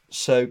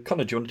 So,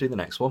 Connor, do you want to do the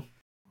next one?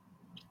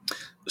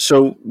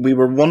 So we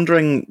were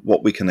wondering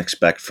what we can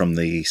expect from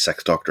the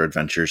Sixth Doctor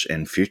adventures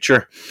in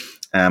future.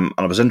 And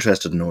I was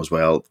interested to know as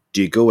well,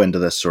 do you go into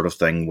this sort of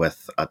thing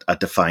with a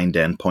defined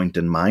endpoint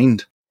in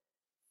mind?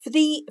 For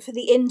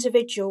the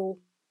individual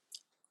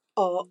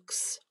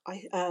arcs,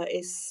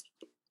 is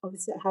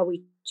obviously how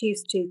we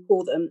choose to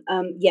call them.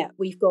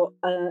 We've got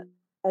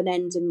an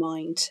end in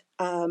mind.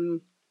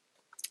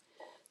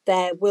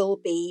 There will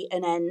be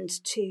an end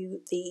to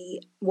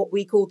what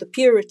we call the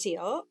purity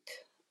arc.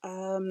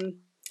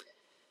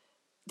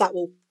 That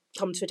will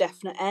come to a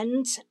definite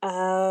end,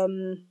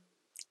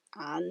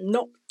 and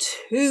not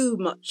too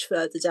much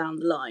further down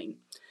the line.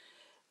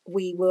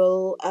 We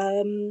will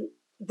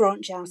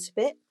branch out a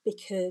bit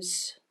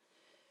because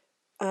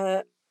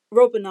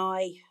Rob and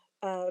I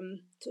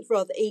sort of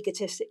rather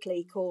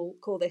egotistically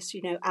call this,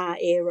 our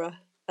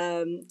era,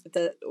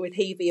 with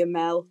Hevie and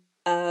Mel.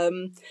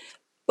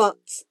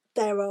 But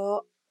there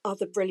are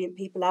other brilliant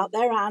people out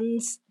there,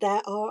 and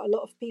there are a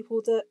lot of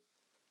people that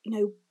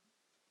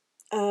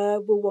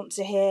will want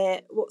to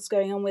hear what's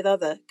going on with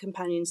other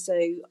companions. So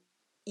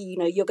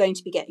you're going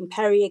to be getting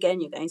Perry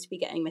again, you're going to be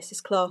getting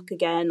Mrs. Clark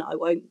again. I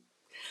won't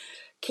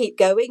keep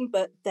going,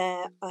 but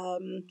there are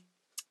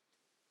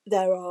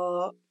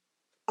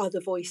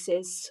other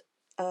voices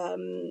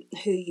who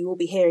you will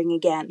be hearing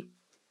again.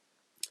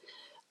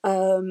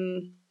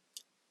 The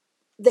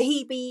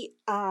Hebe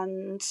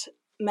and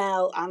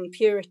Mel and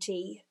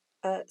Purity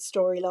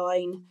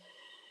storyline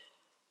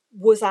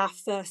was our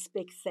first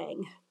big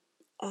thing,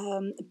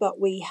 but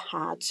we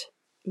had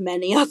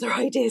many other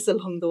ideas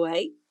along the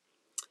way,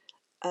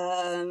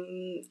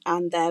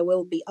 and there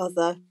will be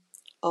other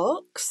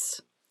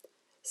arcs,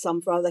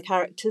 some for other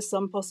characters,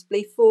 some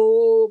possibly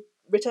for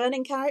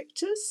returning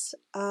characters.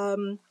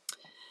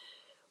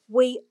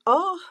 We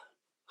are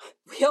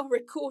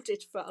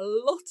recorded for a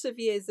lot of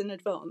years in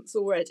advance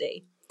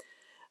already,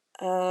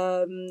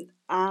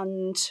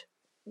 and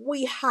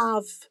we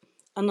have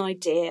an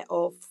idea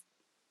of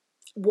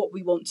what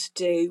we want to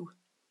do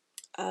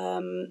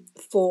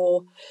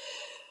for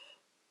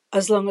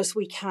as long as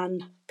we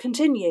can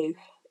continue.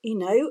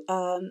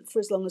 For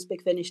as long as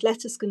Big Finish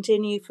let us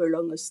continue, for as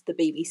long as the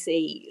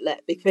BBC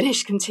let Big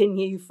Finish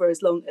continue, for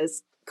as long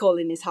as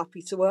Colin is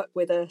happy to work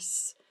with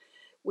us.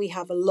 We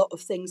have a lot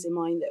of things in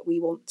mind that we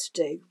want to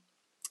do.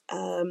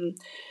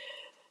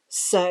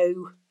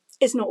 So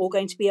it's not all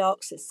going to be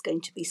arcs. It's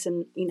going to be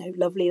some,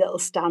 lovely little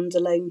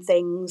standalone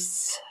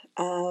things.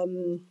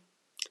 So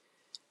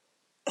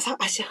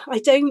I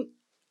don't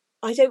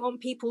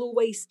want people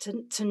always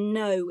to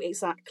know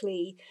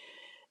exactly,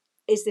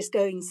 is this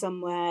going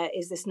somewhere?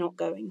 Is this not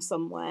going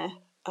somewhere?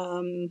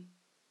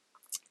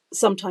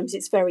 Sometimes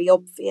it's very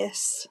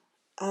obvious,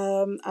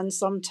 and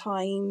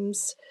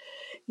sometimes,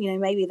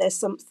 maybe there's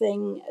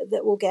something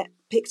that will get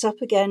picked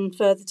up again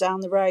further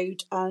down the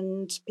road,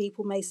 and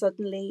people may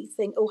suddenly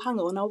think, "Oh, hang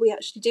on, are we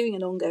actually doing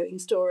an ongoing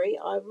story?"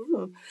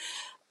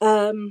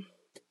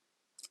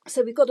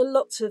 So we've got a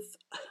lot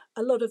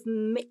of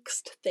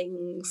mixed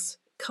things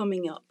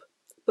coming up,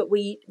 but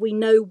we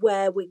know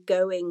where we're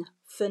going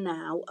for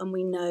now, and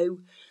we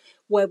know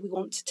where we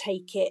want to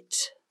take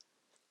it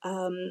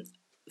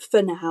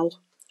for now.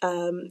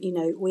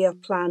 We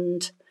have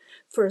planned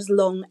for as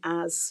long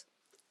as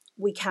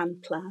we can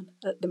plan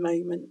at the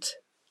moment,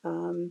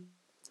 and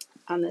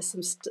there's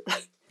some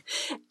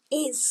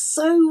it's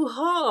so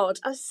hard.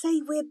 I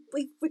say we've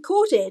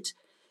recorded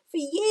for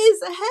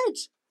years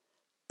ahead,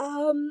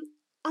 and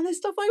there's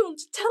stuff I want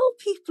to tell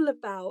people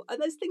about,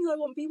 and there's things I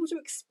want people to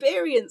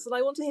experience, and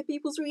I want to hear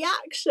people's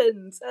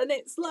reactions, and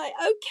it's like,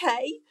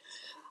 okay,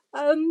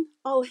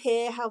 I'll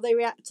hear how they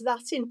react to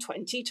that in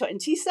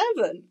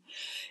 2027.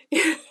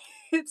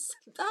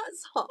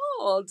 That's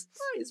hard.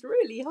 That is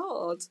really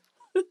hard.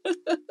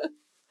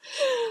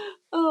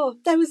 Oh,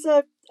 there was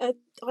I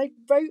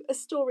wrote a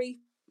story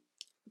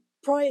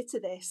prior to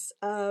this,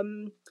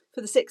 for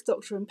the Sixth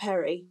Doctor and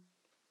Perry.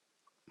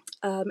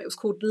 It was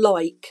called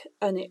Like,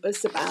 and it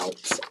was about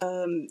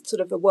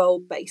sort of a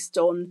world based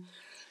on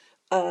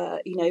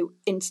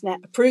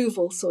internet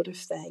approval sort of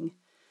thing.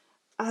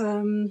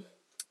 And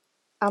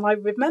I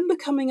remember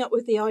coming up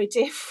with the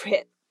idea for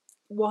it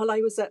while I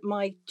was at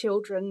my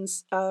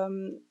children's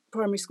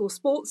primary school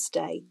sports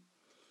day.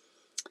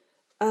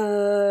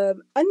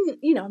 And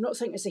I'm not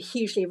saying it's a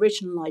hugely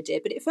original idea,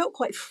 but it felt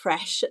quite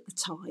fresh at the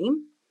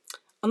time.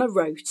 And I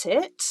wrote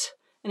it,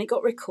 and it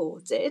got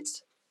recorded.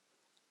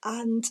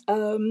 And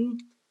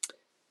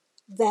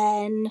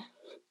then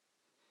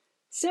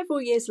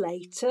several years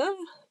later,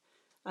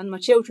 and my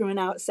children were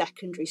now at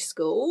secondary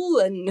school,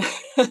 and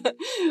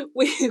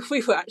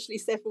we were actually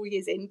several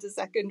years into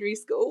secondary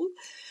school,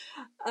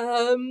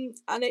 and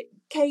it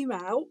came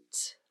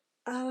out,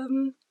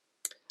 and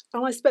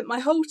I spent my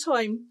whole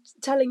time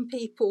telling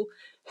people,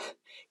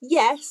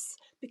 yes,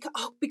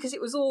 because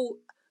it was all,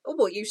 "Oh,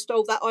 well, you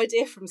stole that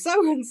idea from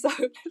so and so."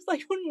 I was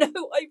like, "Oh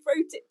no, I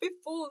wrote it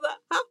before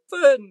that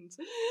happened."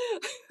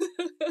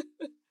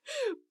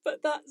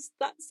 But that's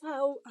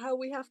how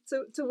we have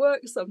to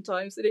work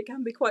sometimes, and it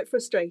can be quite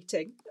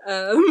frustrating,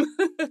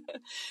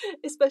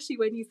 especially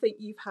when you think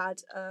you've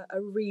had a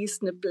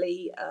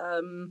reasonably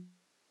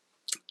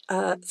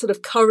sort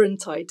of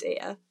current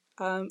idea,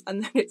 and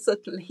then it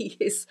suddenly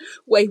is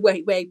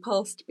way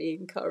past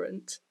being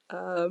current.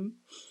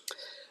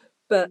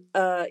 But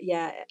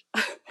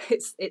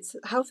it's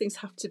how things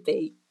have to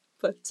be.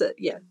 But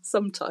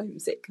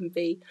sometimes it can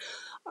be.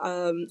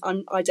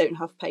 I don't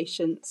have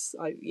patience.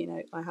 I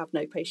have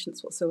no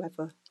patience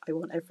whatsoever. I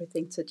want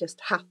everything to just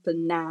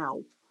happen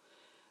now,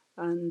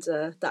 and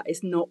that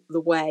is not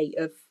the way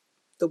of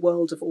the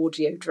world of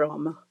audio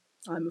drama,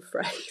 I'm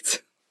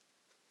afraid.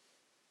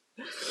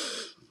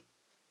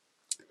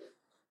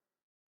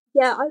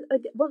 Yeah, I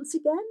once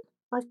again,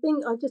 I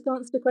think I just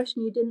answered a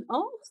question you didn't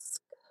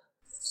ask.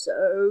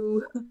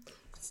 So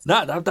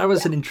that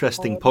was an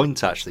interesting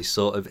point, actually.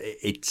 Sort of,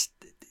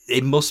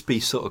 it must be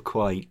sort of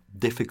quite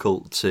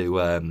difficult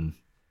to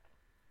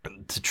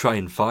try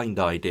and find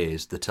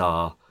ideas that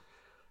are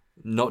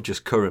not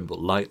just current but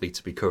likely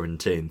to be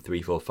current in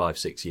 3, 4, 5,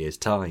 6 years'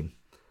 time.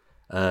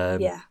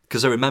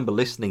 Because I remember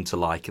listening to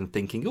Like and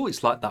thinking, "Oh,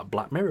 it's like that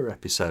Black Mirror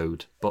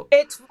episode," but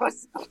it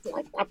was not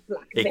like that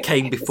Black Mirror. It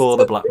came before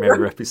the Black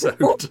Mirror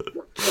episode.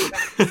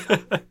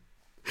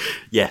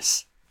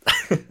 Yes.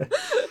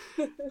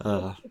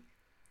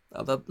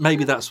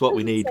 Maybe that's what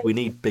we need. We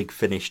need Big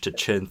Finish to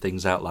churn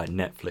things out like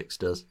Netflix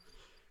does.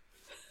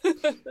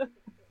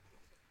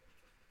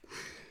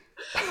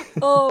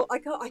 Oh, I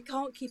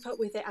can't keep up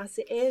with it as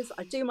it is.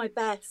 I do my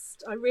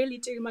best. I really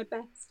do my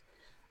best.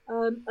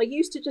 I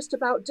used to just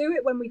about do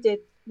it when we did,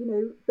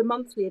 the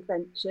monthly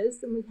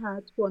adventures, and we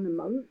had one a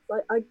month.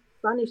 I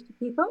managed to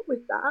keep up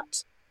with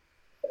that.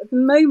 At the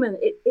moment,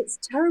 it's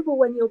terrible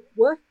when you're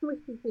working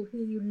with people who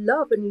you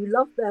love and you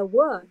love their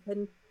work,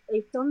 and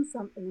they've done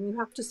something, and you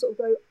have to sort of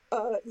go,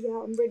 yeah,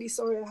 I'm really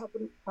sorry, I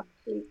haven't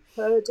actually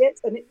heard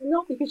it. And it's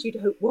not because you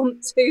don't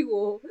want to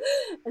or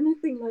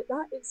anything like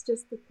that. It's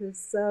just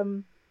because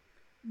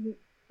you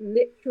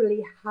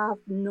literally have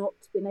not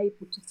been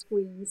able to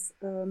squeeze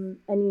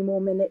any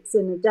more minutes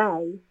in a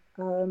day.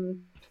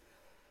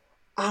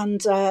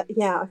 And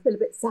yeah, I feel a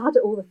bit sad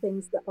at all the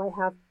things that I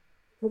have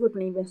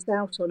probably missed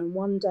out on. And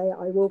one day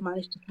I will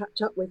manage to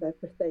catch up with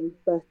everything.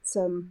 But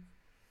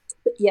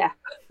yeah,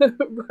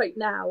 right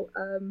now,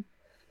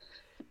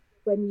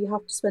 when you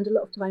have to spend a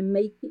lot of time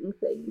making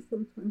things,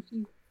 sometimes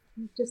you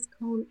just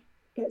can't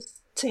get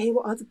to hear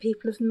what other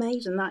people have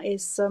made, and that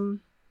is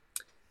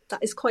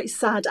quite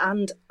sad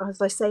and,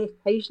 as I say,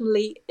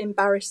 occasionally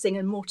embarrassing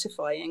and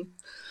mortifying.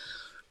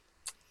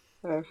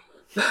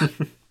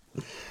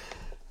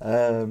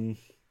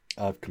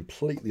 I've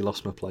completely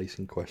lost my place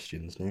in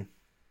questions now.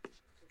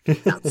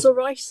 That's all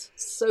right.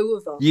 So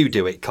have I. You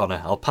do it,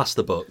 Connor. I'll pass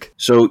the book.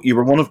 So you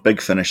were one of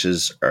Big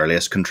Finish's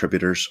earliest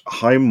contributors.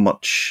 How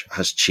much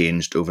has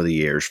changed over the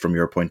years from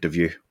your point of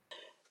view?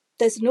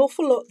 There's an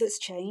awful lot that's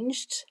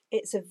changed.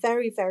 It's a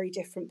very, very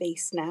different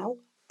beast now.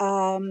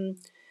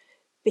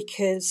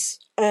 Because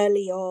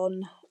early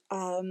on,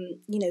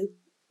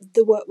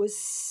 the work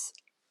was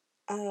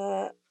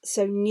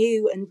so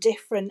new and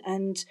different,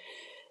 and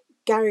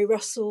Gary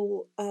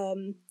Russell,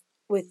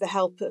 with the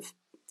help of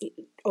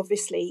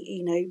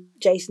obviously,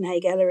 Jason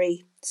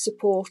Haig-Ellery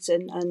support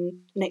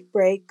and Nick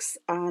Briggs,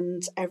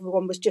 and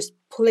everyone was just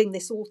pulling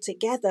this all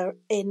together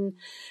in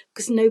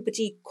because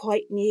nobody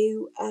quite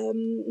knew,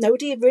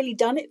 nobody had really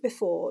done it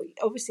before.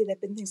 Obviously, there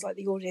have been things like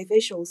the audio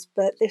visuals,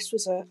 but this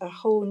was a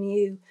whole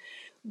new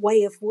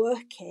way of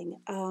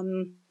working.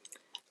 And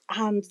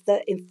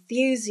the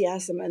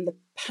enthusiasm and the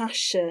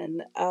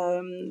passion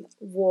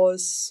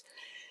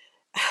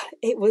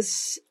it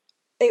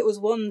was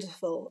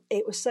wonderful.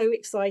 It was so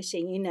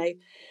exciting,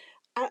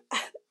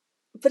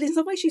 but in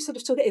some ways you sort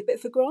of took it a bit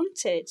for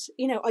granted.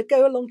 I'd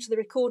go along to the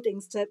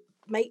recordings to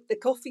make the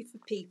coffee for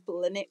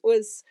people, and it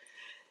was,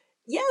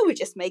 yeah, we're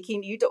just making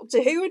new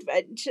Doctor Who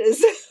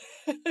adventures.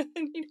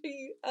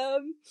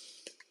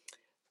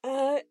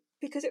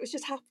 Because it was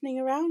just happening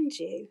around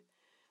you.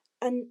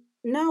 And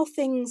now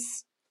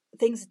things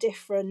are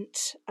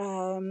different,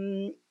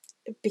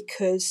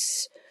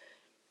 because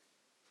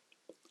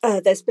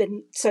there's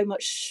been so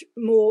much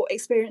more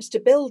experience to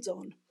build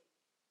on.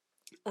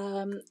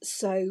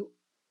 So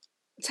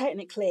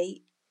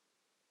technically,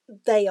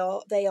 they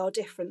are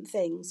different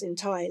things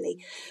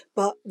entirely.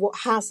 But what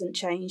hasn't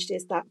changed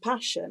is that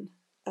passion.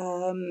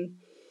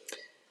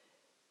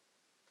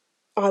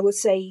 I would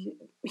say,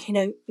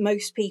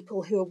 most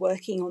people who are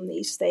working on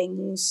these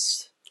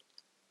things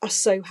are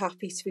so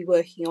happy to be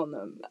working on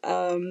them.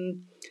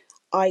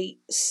 I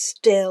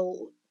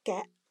still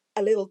get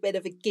a little bit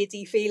of a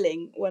giddy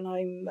feeling when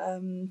I'm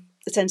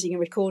attending a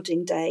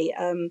recording day.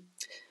 A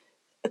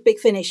Big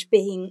Finish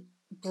being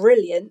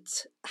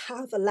brilliant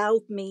have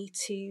allowed me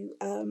to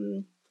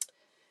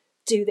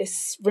do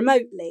this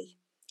remotely,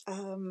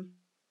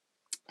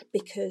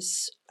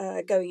 because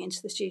going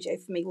into the studio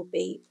for me would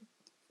be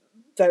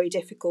very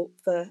difficult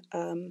for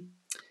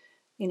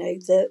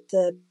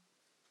the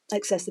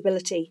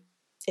accessibility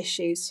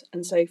issues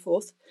and so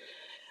forth.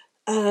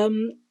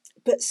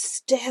 But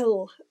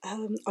still,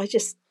 I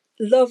just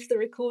love the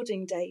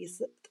recording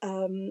days.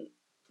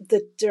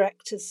 The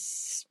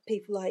directors,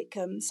 people like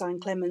Sian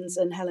Clemens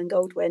and Helen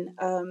Goldwyn,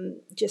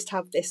 just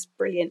have this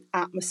brilliant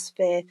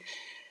atmosphere.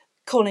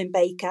 Colin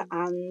Baker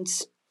and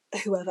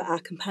whoever our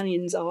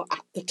companions are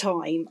at the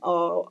time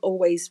are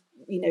always,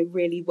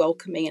 really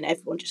welcoming, and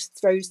everyone just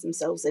throws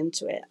themselves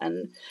into it.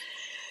 And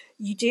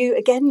you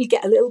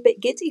get a little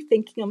bit giddy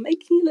thinking, I'm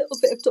making a little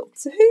bit of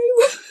Doctor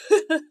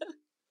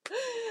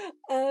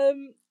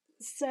Who.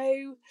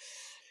 So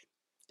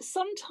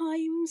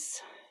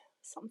sometimes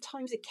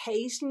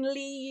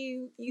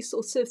occasionally you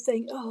sort of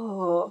think,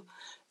 oh,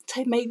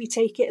 maybe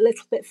take it a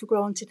little bit for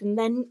granted, and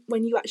then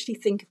when you actually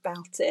think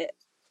about it,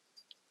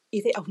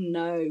 you think, oh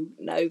no,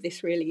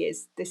 this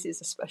is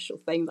a special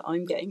thing that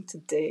I'm getting to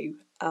do.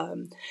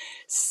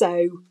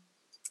 So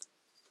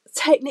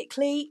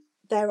technically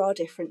there are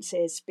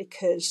differences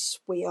because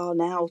we are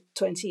now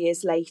 20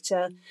 years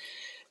later.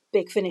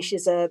 Big Finish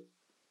is a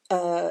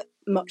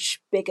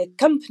much bigger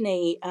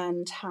company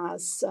and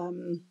has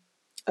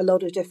a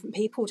lot of different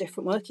people,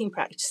 different working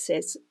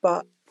practices,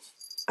 but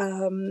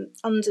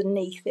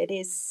underneath it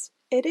is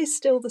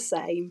still the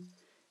same.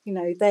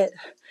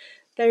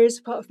 There is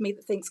a part of me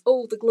that thinks,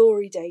 oh, the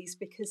glory days,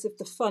 because of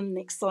the fun and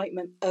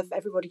excitement of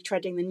everybody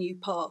treading the new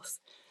path.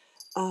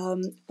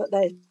 But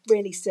there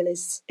really still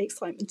is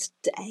excitement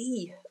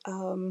today.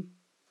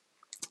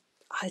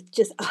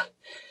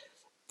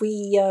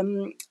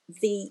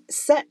 The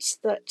set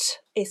that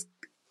is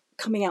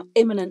coming out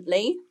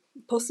imminently,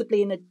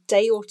 possibly in a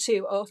day or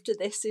two after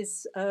this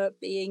is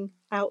being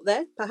out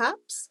there,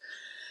 perhaps,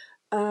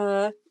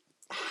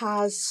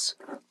 has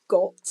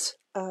got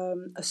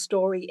a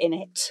story in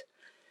it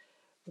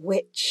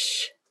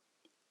which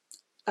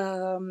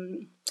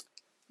might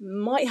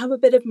have a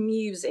bit of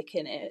music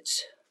in it,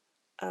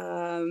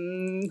 a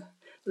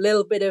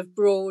little bit of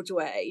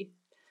Broadway,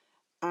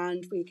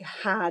 and we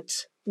had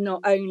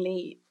not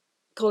only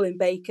Colin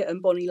Baker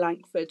and Bonnie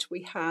Langford,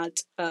 we had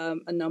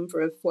a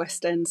number of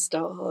West End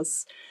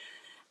stars,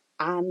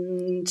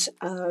 and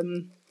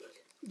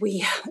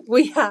we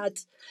had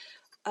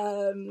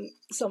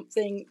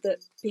something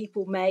that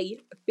people may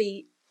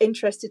be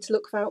interested to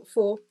look out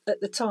for at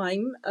the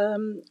time.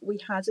 We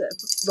had a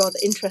rather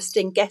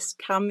interesting guest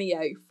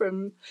cameo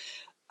from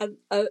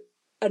an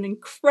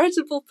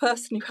incredible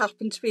person who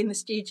happened to be in the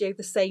studio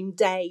the same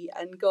day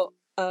and got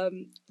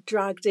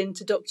dragged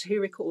into Doctor Who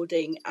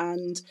recording,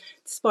 and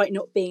despite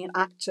not being an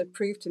actor,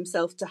 proved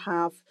himself to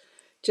have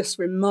just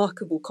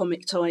remarkable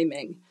comic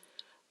timing.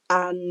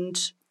 And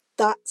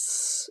that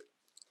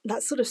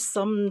sort of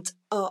summed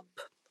up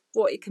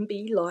what it can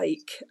be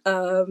like.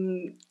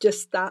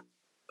 Just that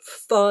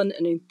fun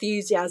and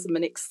enthusiasm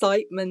and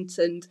excitement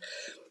and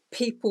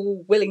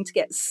people willing to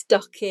get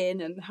stuck in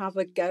and have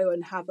a go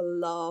and have a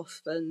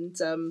laugh. And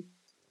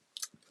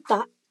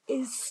that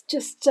is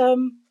just,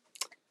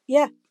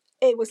 yeah,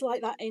 it was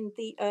like that in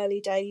the early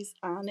days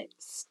and it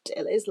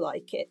still is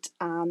like it.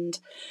 And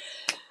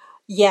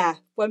yeah,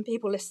 when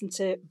people listen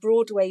to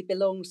Broadway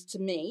Belongs to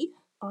Me,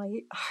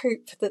 I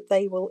hope that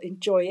they will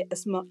enjoy it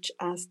as much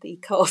as the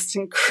cast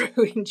and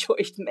crew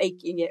enjoyed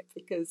making it,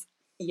 because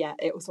yeah,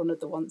 it was one of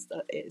the ones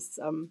that is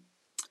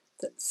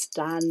that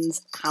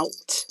stands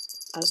out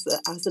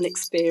as an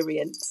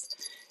experience.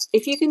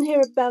 If you can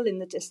hear a bell in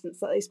the distance,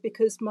 that is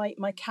because my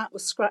cat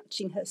was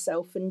scratching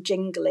herself and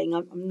jingling.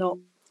 I'm not,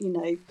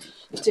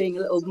 doing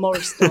a little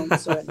Morris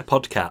dance or anything.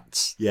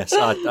 Podcats, yes,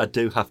 I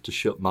do have to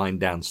shut mine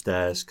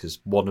downstairs because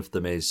one of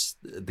them is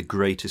the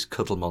greatest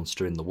cuddle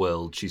monster in the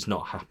world. She's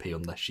not happy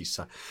unless she's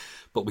sad.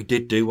 But we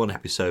did do one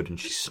episode and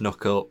she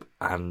snuck up,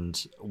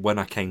 and when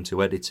I came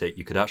to edit it,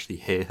 you could actually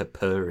hear her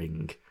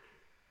purring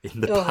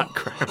in the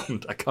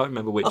background. I can't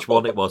remember which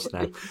one it was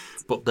now,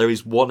 but there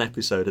is one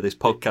episode of this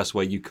podcast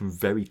where you can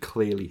very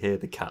clearly hear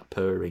the cat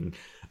purring,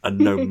 and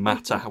no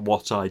matter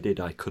what I did,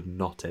 I could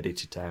not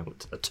edit it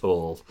out at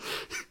all.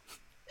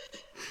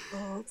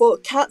 Well,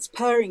 cats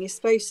purring is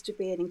supposed to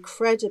be an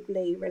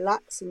incredibly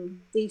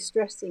relaxing,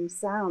 de-stressing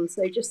sound.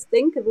 So just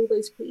think of all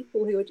those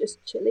people who are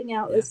just chilling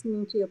out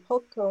listening to your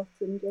podcast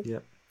and just... Yeah,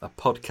 a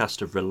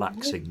podcast of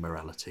relaxing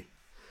morality.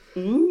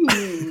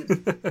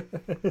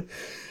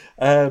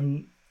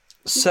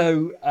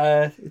 So,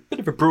 a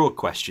bit of a broad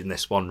question,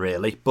 this one,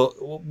 really.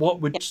 But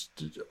what would,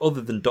 other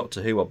than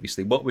Doctor Who,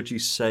 obviously, what would you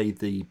say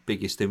the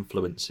biggest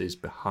influences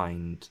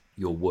behind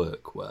your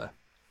work were?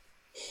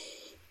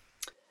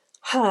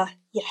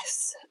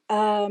 Yes.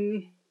 Yeah,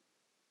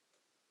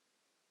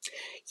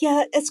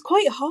 it's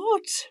quite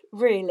hard,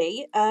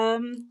 really.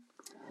 One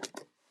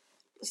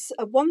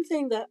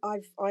thing that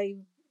I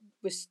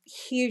was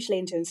hugely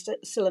into and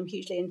still am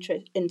hugely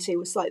into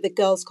was like the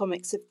girls'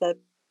 comics of the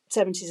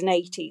 70s and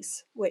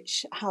 80s,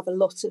 which have a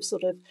lot of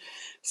sort of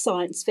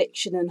science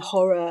fiction and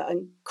horror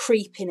and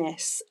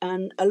creepiness,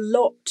 and a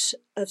lot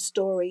of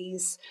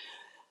stories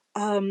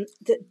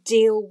that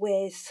deal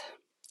with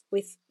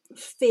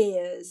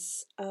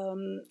fears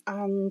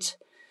and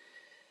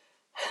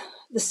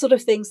the sort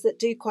of things that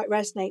do quite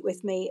resonate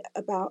with me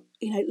about,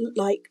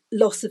 like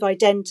loss of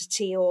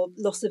identity or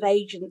loss of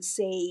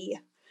agency,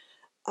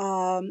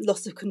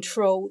 loss of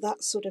control,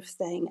 that sort of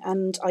thing.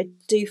 And I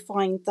do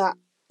find that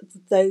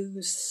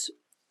those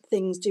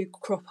things do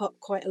crop up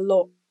quite a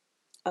lot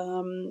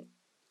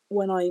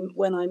when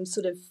I'm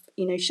sort of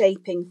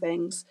shaping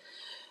things.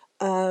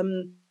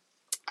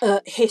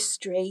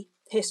 History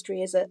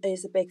is a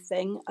big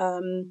thing.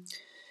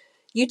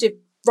 You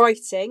did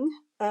writing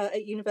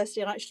at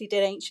university. I actually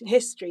did ancient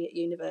history at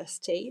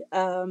university,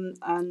 and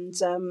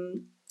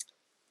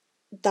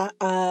that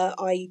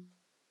I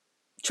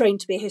trained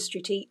to be a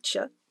history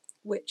teacher,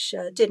 which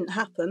didn't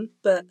happen.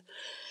 But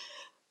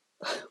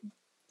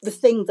the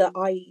thing that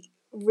I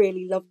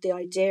really loved the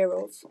idea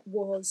of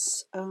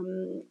was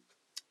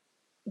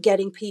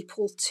getting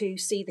people to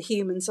see the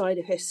human side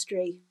of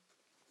history.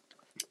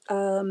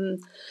 What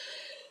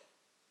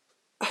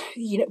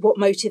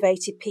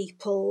motivated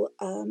people,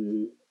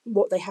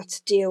 what they had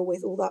to deal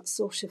with, all that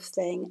sort of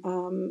thing.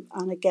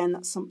 And again,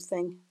 that's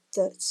something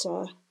that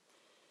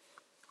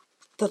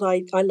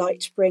I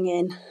like to bring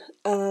in.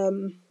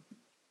 And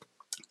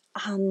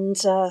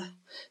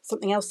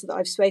something else that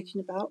I've spoken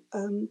about,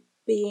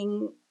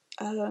 being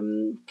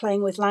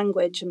playing with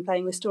language and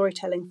playing with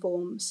storytelling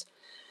forms.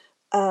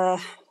 I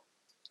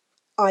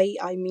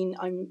mean,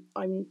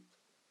 I'm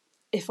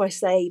if I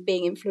say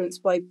being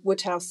influenced by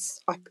Woodhouse,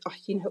 I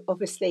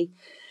obviously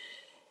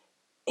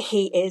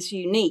he is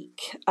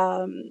unique.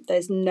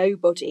 There's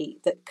nobody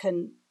that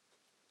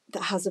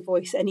has a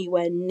voice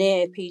anywhere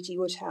near P.G.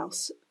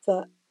 Woodhouse.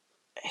 But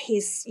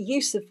his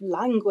use of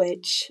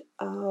language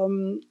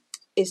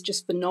is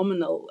just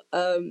phenomenal.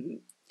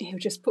 He'll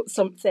just put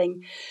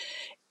something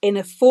in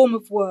a form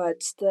of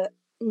words that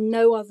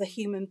no other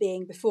human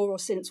being before or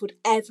since would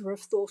ever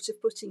have thought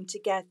of putting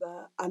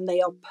together, and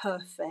they are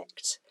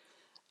perfect.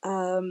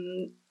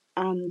 And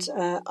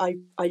I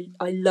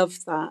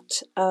love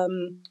that.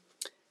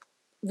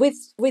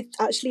 With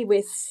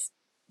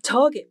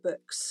target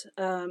books,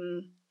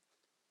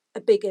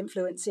 a big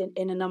influence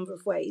in a number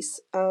of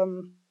ways.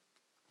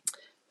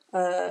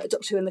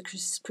 Doctor Who and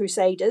the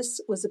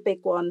Crusaders was a big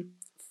one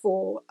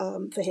for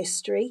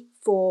history,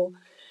 for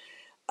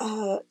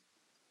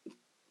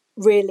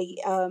really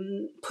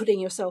putting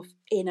yourself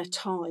in a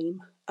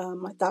time.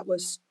 That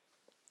was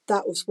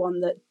one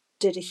that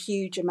did a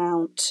huge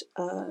amount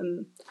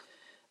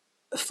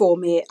for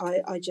me.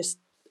 I just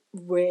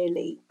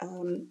really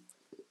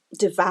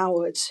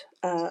devoured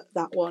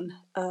that one.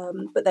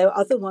 But there were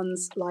other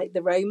ones like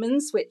the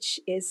Romans, which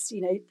is,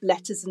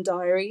 letters and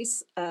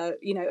diaries.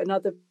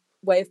 Another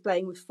way of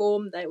playing with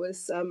form. There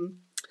was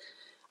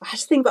I had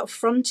to think about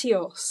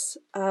Frontios.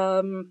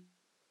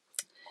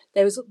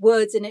 There was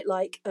words in it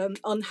like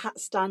unhat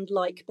stand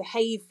like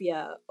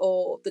behaviour,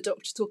 or the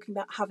Doctor talking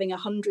about having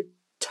 100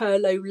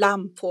 Turlo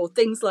lamp, or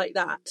things like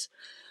that.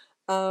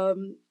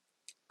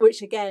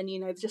 Which again,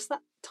 just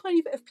that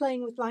tiny bit of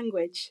playing with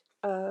language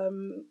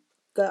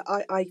that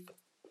I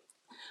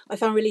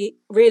found really,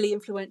 really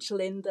influential,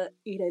 in that,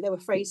 there were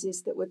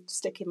phrases that would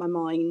stick in my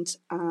mind,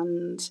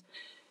 and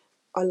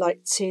I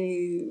like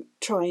to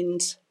try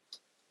and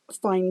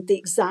find the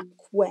exact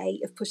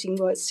way of putting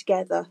words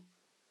together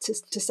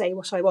to say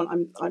what I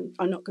want. I'm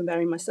not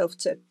comparing myself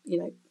to,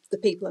 the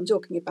people I'm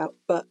talking about,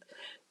 but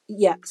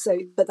yeah.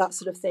 But that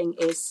sort of thing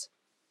is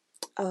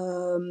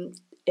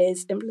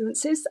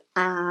influences.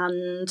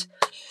 And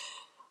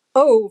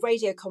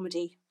radio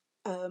comedy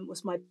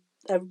was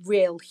a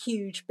real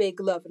huge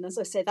big love, and as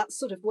I say, that's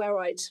sort of where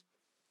I'd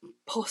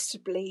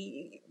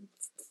possibly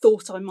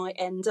thought I might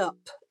end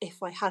up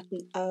if I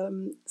hadn't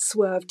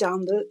swerved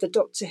down the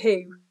Doctor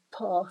Who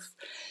path.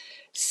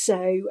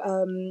 So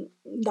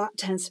that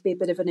tends to be a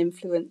bit of an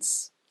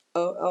influence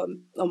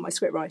on my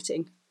script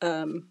writing.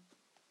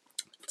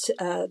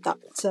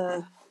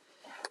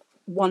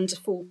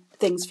 Wonderful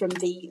things from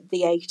the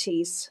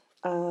 80s,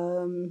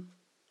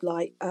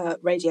 like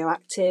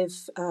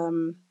Radioactive,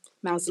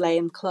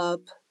 Mausoleum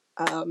Club,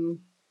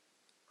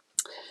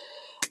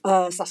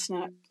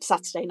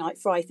 Saturday Night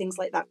Fry, things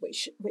like that,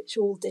 which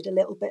all did a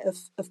little bit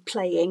of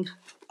playing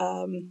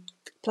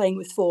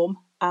with form.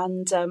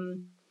 And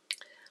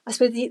I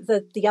suppose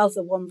the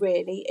other one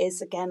really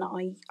is, again,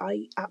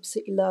 I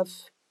absolutely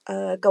love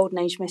Golden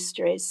Age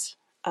mysteries.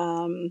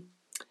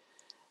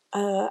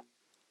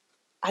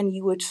 And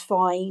you would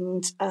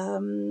find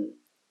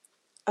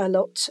a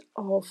lot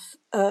of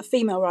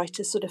female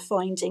writers sort of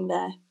finding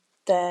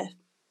their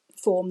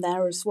form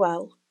there as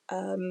well,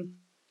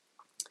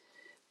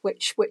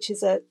 which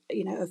is a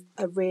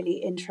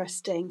really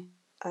interesting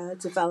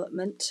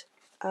development.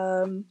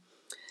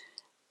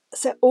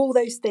 So all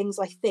those things,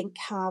 I think,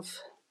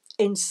 have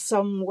in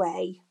some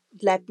way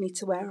led me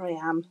to where I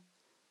am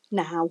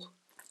now.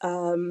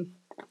 In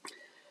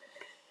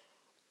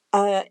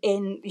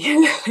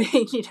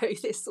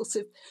this sort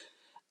of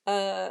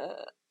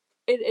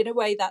in a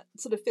way that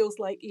sort of feels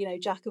like,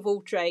 jack of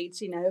all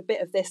trades, a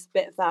bit of this,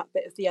 bit of that,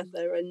 bit of the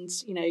other, and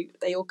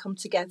they all come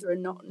together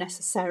and not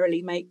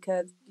necessarily make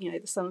the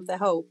sum of their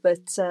whole.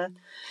 But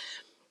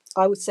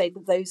I would say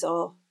that those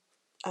are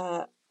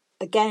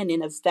again,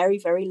 in a very,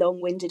 very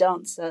long-winded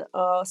answer,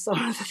 are some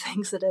of the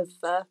things that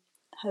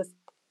have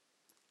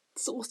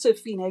sort of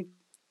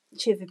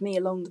chivied me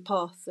along the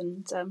path,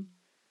 and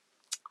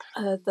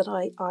that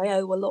I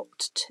owe a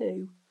lot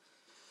to.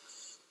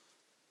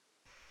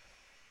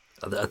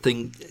 I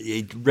think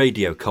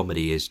radio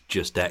comedy is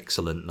just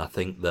excellent, and I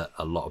think that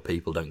a lot of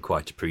people don't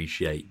quite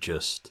appreciate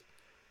just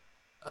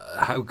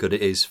how good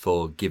it is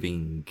for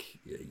giving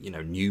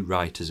new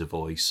writers a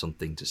voice,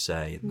 something to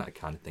say, and that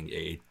kind of thing.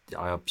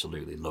 I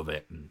absolutely love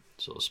it, and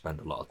sort of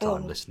spend a lot of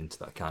time listening to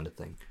that kind of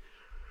thing.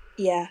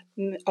 Yeah.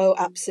 Oh,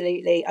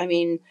 absolutely. I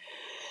mean,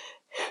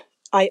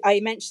 I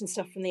mentioned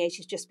stuff from the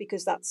 80s just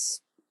because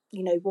that's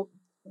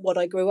what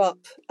I grew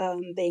up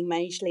being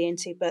majorly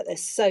into, but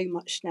there's so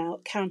much now.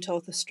 Count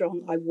Arthur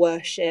Strong, I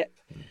worship.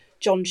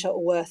 John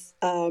Shuttleworth,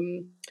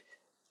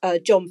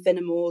 John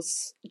Finnemore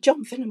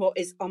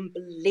is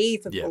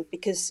unbelievable,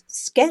 because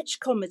sketch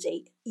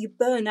comedy, you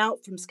burn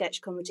out from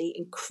sketch comedy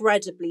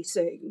incredibly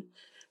soon,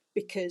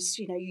 because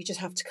you just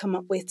have to come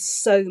up with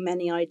so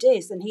many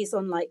ideas, and he's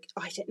on, like,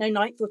 I don't know,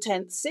 9th or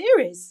 10th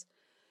series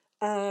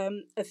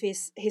of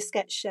his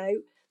sketch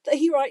show that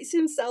he writes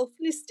himself,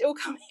 and is still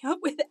coming up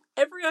with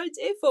every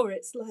idea for it.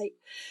 It's like,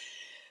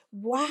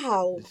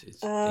 wow.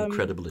 It's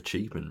incredible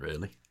achievement,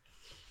 really.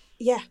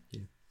 Yeah.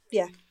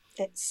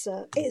 It's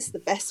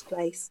the best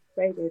place,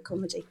 radio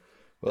comedy.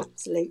 Well,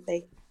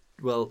 absolutely.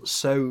 Well,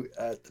 so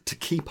to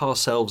keep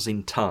ourselves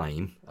in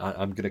time,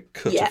 I'm going to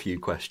cut a few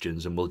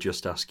questions, and we'll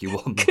just ask you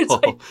one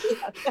more.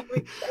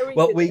 Very, very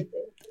well, good idea.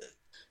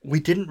 we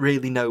didn't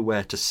really know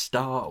where to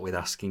start with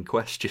asking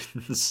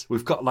questions.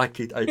 We've got like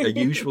a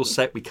usual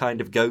set we kind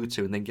of go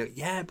to and then go,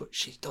 yeah, but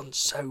she's done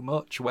so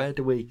much. Where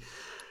do we?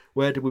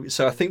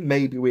 So I think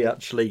maybe we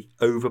actually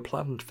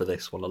overplanned for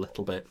this one a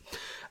little bit.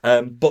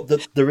 But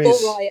there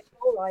is... Or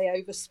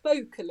I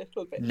overspoke a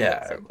little bit.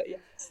 No. But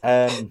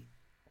yes.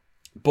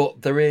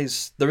 But there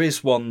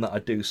is one that I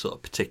do sort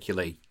of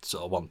particularly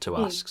sort of want to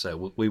ask.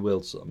 So we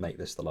will sort of make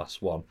this the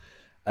last one.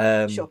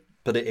 Sure.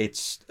 But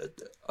it's,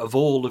 of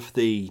all of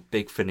the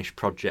Big Finish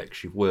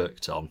projects you've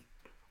worked on,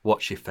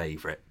 what's your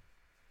favourite?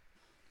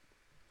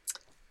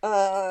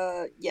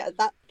 Yeah,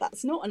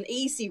 that's not an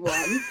easy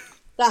one.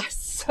 That's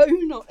so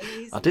not an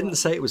easy one. I didn't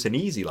say it was an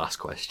easy last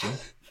question.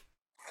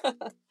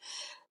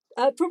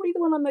 Probably the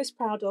one I'm most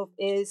proud of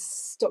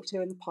is Doctor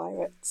Who and the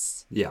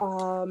Pirates. Yeah.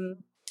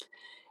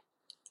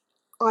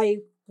 I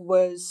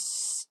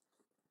was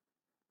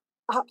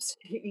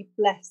absolutely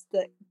blessed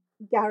that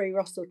Gary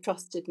Russell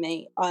trusted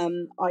me.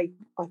 I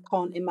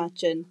can't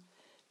imagine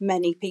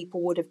many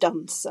people would have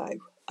done so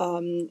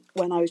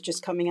when I was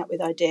just coming up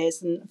with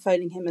ideas and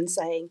phoning him and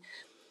saying,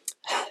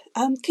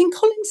 can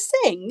Colin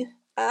sing?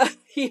 And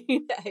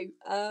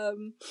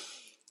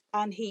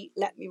he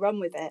let me run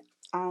with it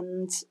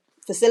and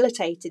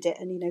facilitated it,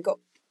 and got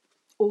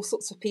all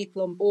sorts of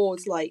people on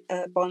board, like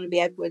Barnaby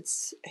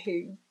Edwards,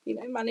 who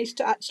managed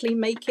to actually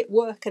make it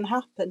work and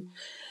happen.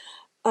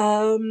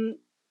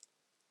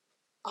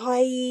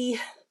 I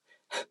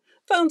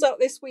found out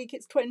this week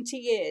it's 20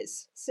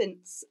 years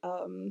since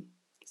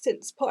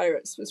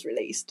Pirates was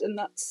released, and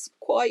that's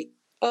quite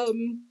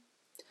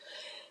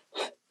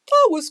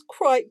that was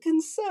quite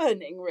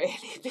concerning,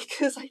 really,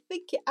 because I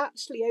think it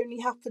actually only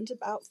happened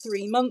about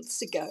 3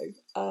 months ago.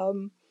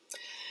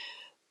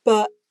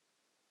 But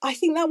I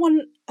think that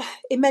one,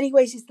 in many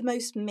ways, is the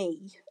most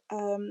me.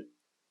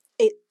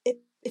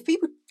 If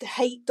people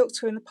hate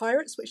Doctor and the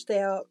Pirates, which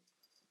they are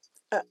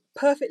at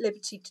perfect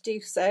liberty to do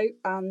so,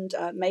 and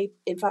may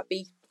in fact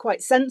be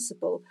quite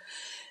sensible,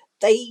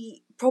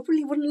 they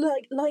probably wouldn't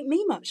like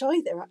me much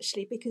either,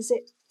 actually, because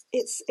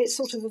it's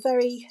sort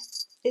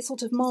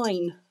of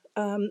mine.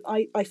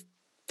 I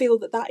feel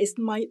that is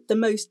the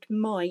most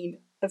mine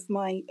of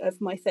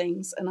my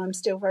things, and I'm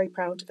still very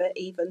proud of it,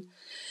 even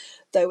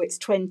though it's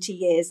 20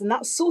 years. And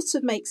that sort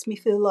of makes me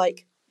feel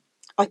like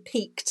I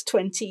peaked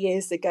 20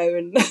 years ago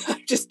and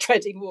I'm just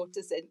treading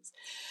water since.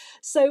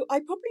 So I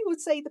probably would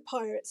say the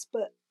Pirates,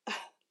 but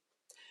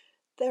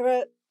there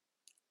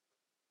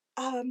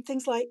are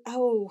things like,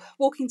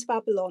 Walking to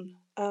Babylon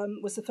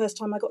was the first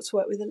time I got to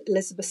work with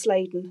Elizabeth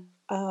Sladen.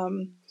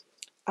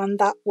 And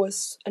that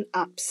was an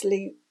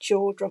absolute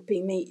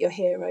jaw-dropping meet your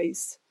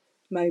heroes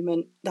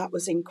moment. That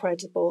was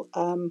incredible.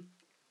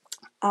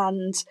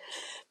 And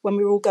when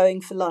we were all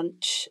going for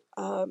lunch,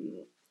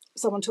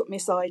 someone took me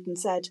aside and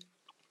said,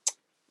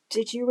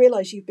 "Did you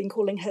realise you've been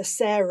calling her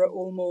Sarah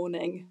all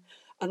morning?"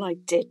 And I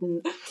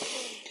didn't.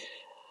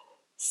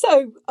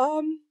 So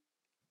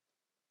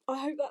I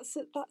hope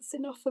that's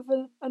enough of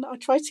and I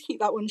tried to keep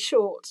that one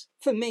short.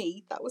 For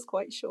me, that was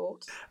quite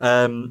short.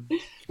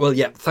 Well,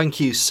 yeah,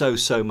 thank you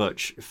so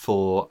much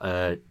for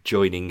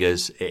joining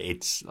us.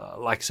 It's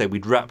like I said,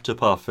 we'd wrapped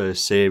up our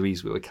first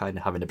series. We were kind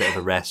of having a bit of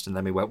a rest, and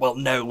then we went, well,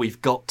 no,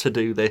 we've got to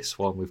do this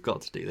one. We've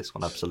got to do this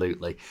one,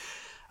 absolutely.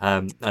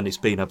 And it's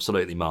been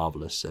absolutely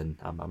marvellous, and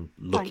I'm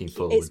looking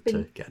forward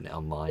to getting it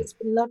online. It's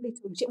been lovely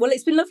talking to you. Well,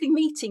 it's been lovely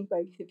meeting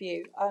both of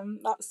you.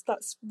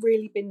 That's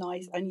really been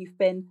nice, and you've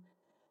been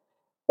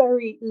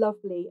very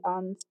lovely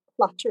and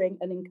flattering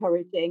and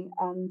encouraging,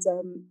 and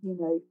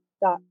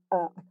that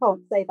I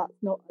can't say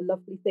that's not a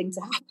lovely thing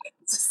to happen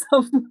to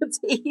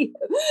somebody.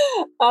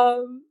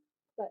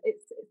 But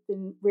it's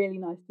been really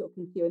nice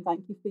talking to you, and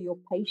thank you for your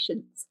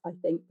patience, I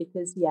think,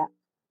 because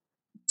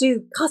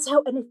do cut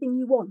out anything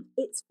you want,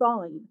 it's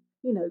fine,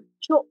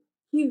 chop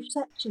huge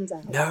sections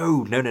out.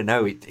 No,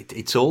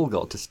 it's all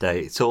got to stay.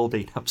 It's all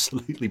been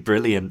absolutely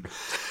brilliant.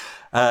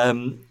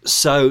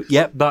 So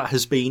that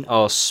has been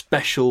our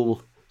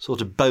special sort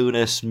of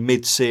bonus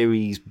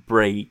mid-series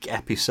break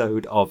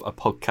episode of a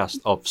podcast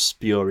of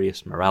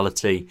spurious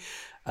morality.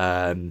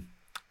 And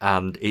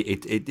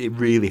it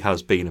really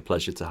has been a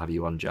pleasure to have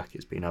you on, Jack.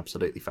 It's been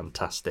absolutely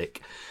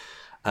fantastic.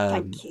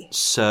 Thank you.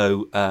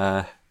 So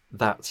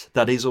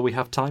that is all we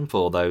have time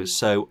for, though.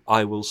 So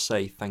I will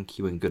say thank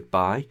you and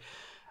goodbye.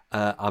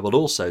 I will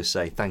also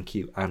say thank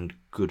you and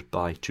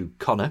goodbye to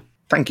Connor.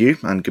 Thank you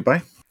and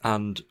goodbye.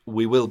 And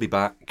we will be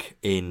back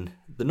in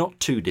the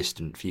not too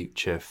distant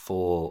future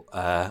for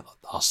our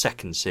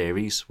second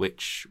series,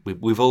 which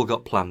we've all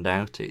got planned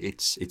out.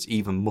 It's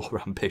even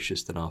more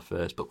ambitious than our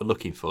first, but we're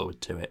looking forward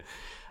to it.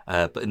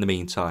 But in the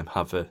meantime,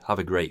 have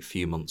a great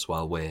few months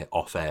while we're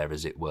off air,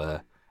 as it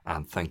were.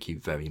 And thank you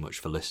very much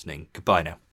for listening. Goodbye now.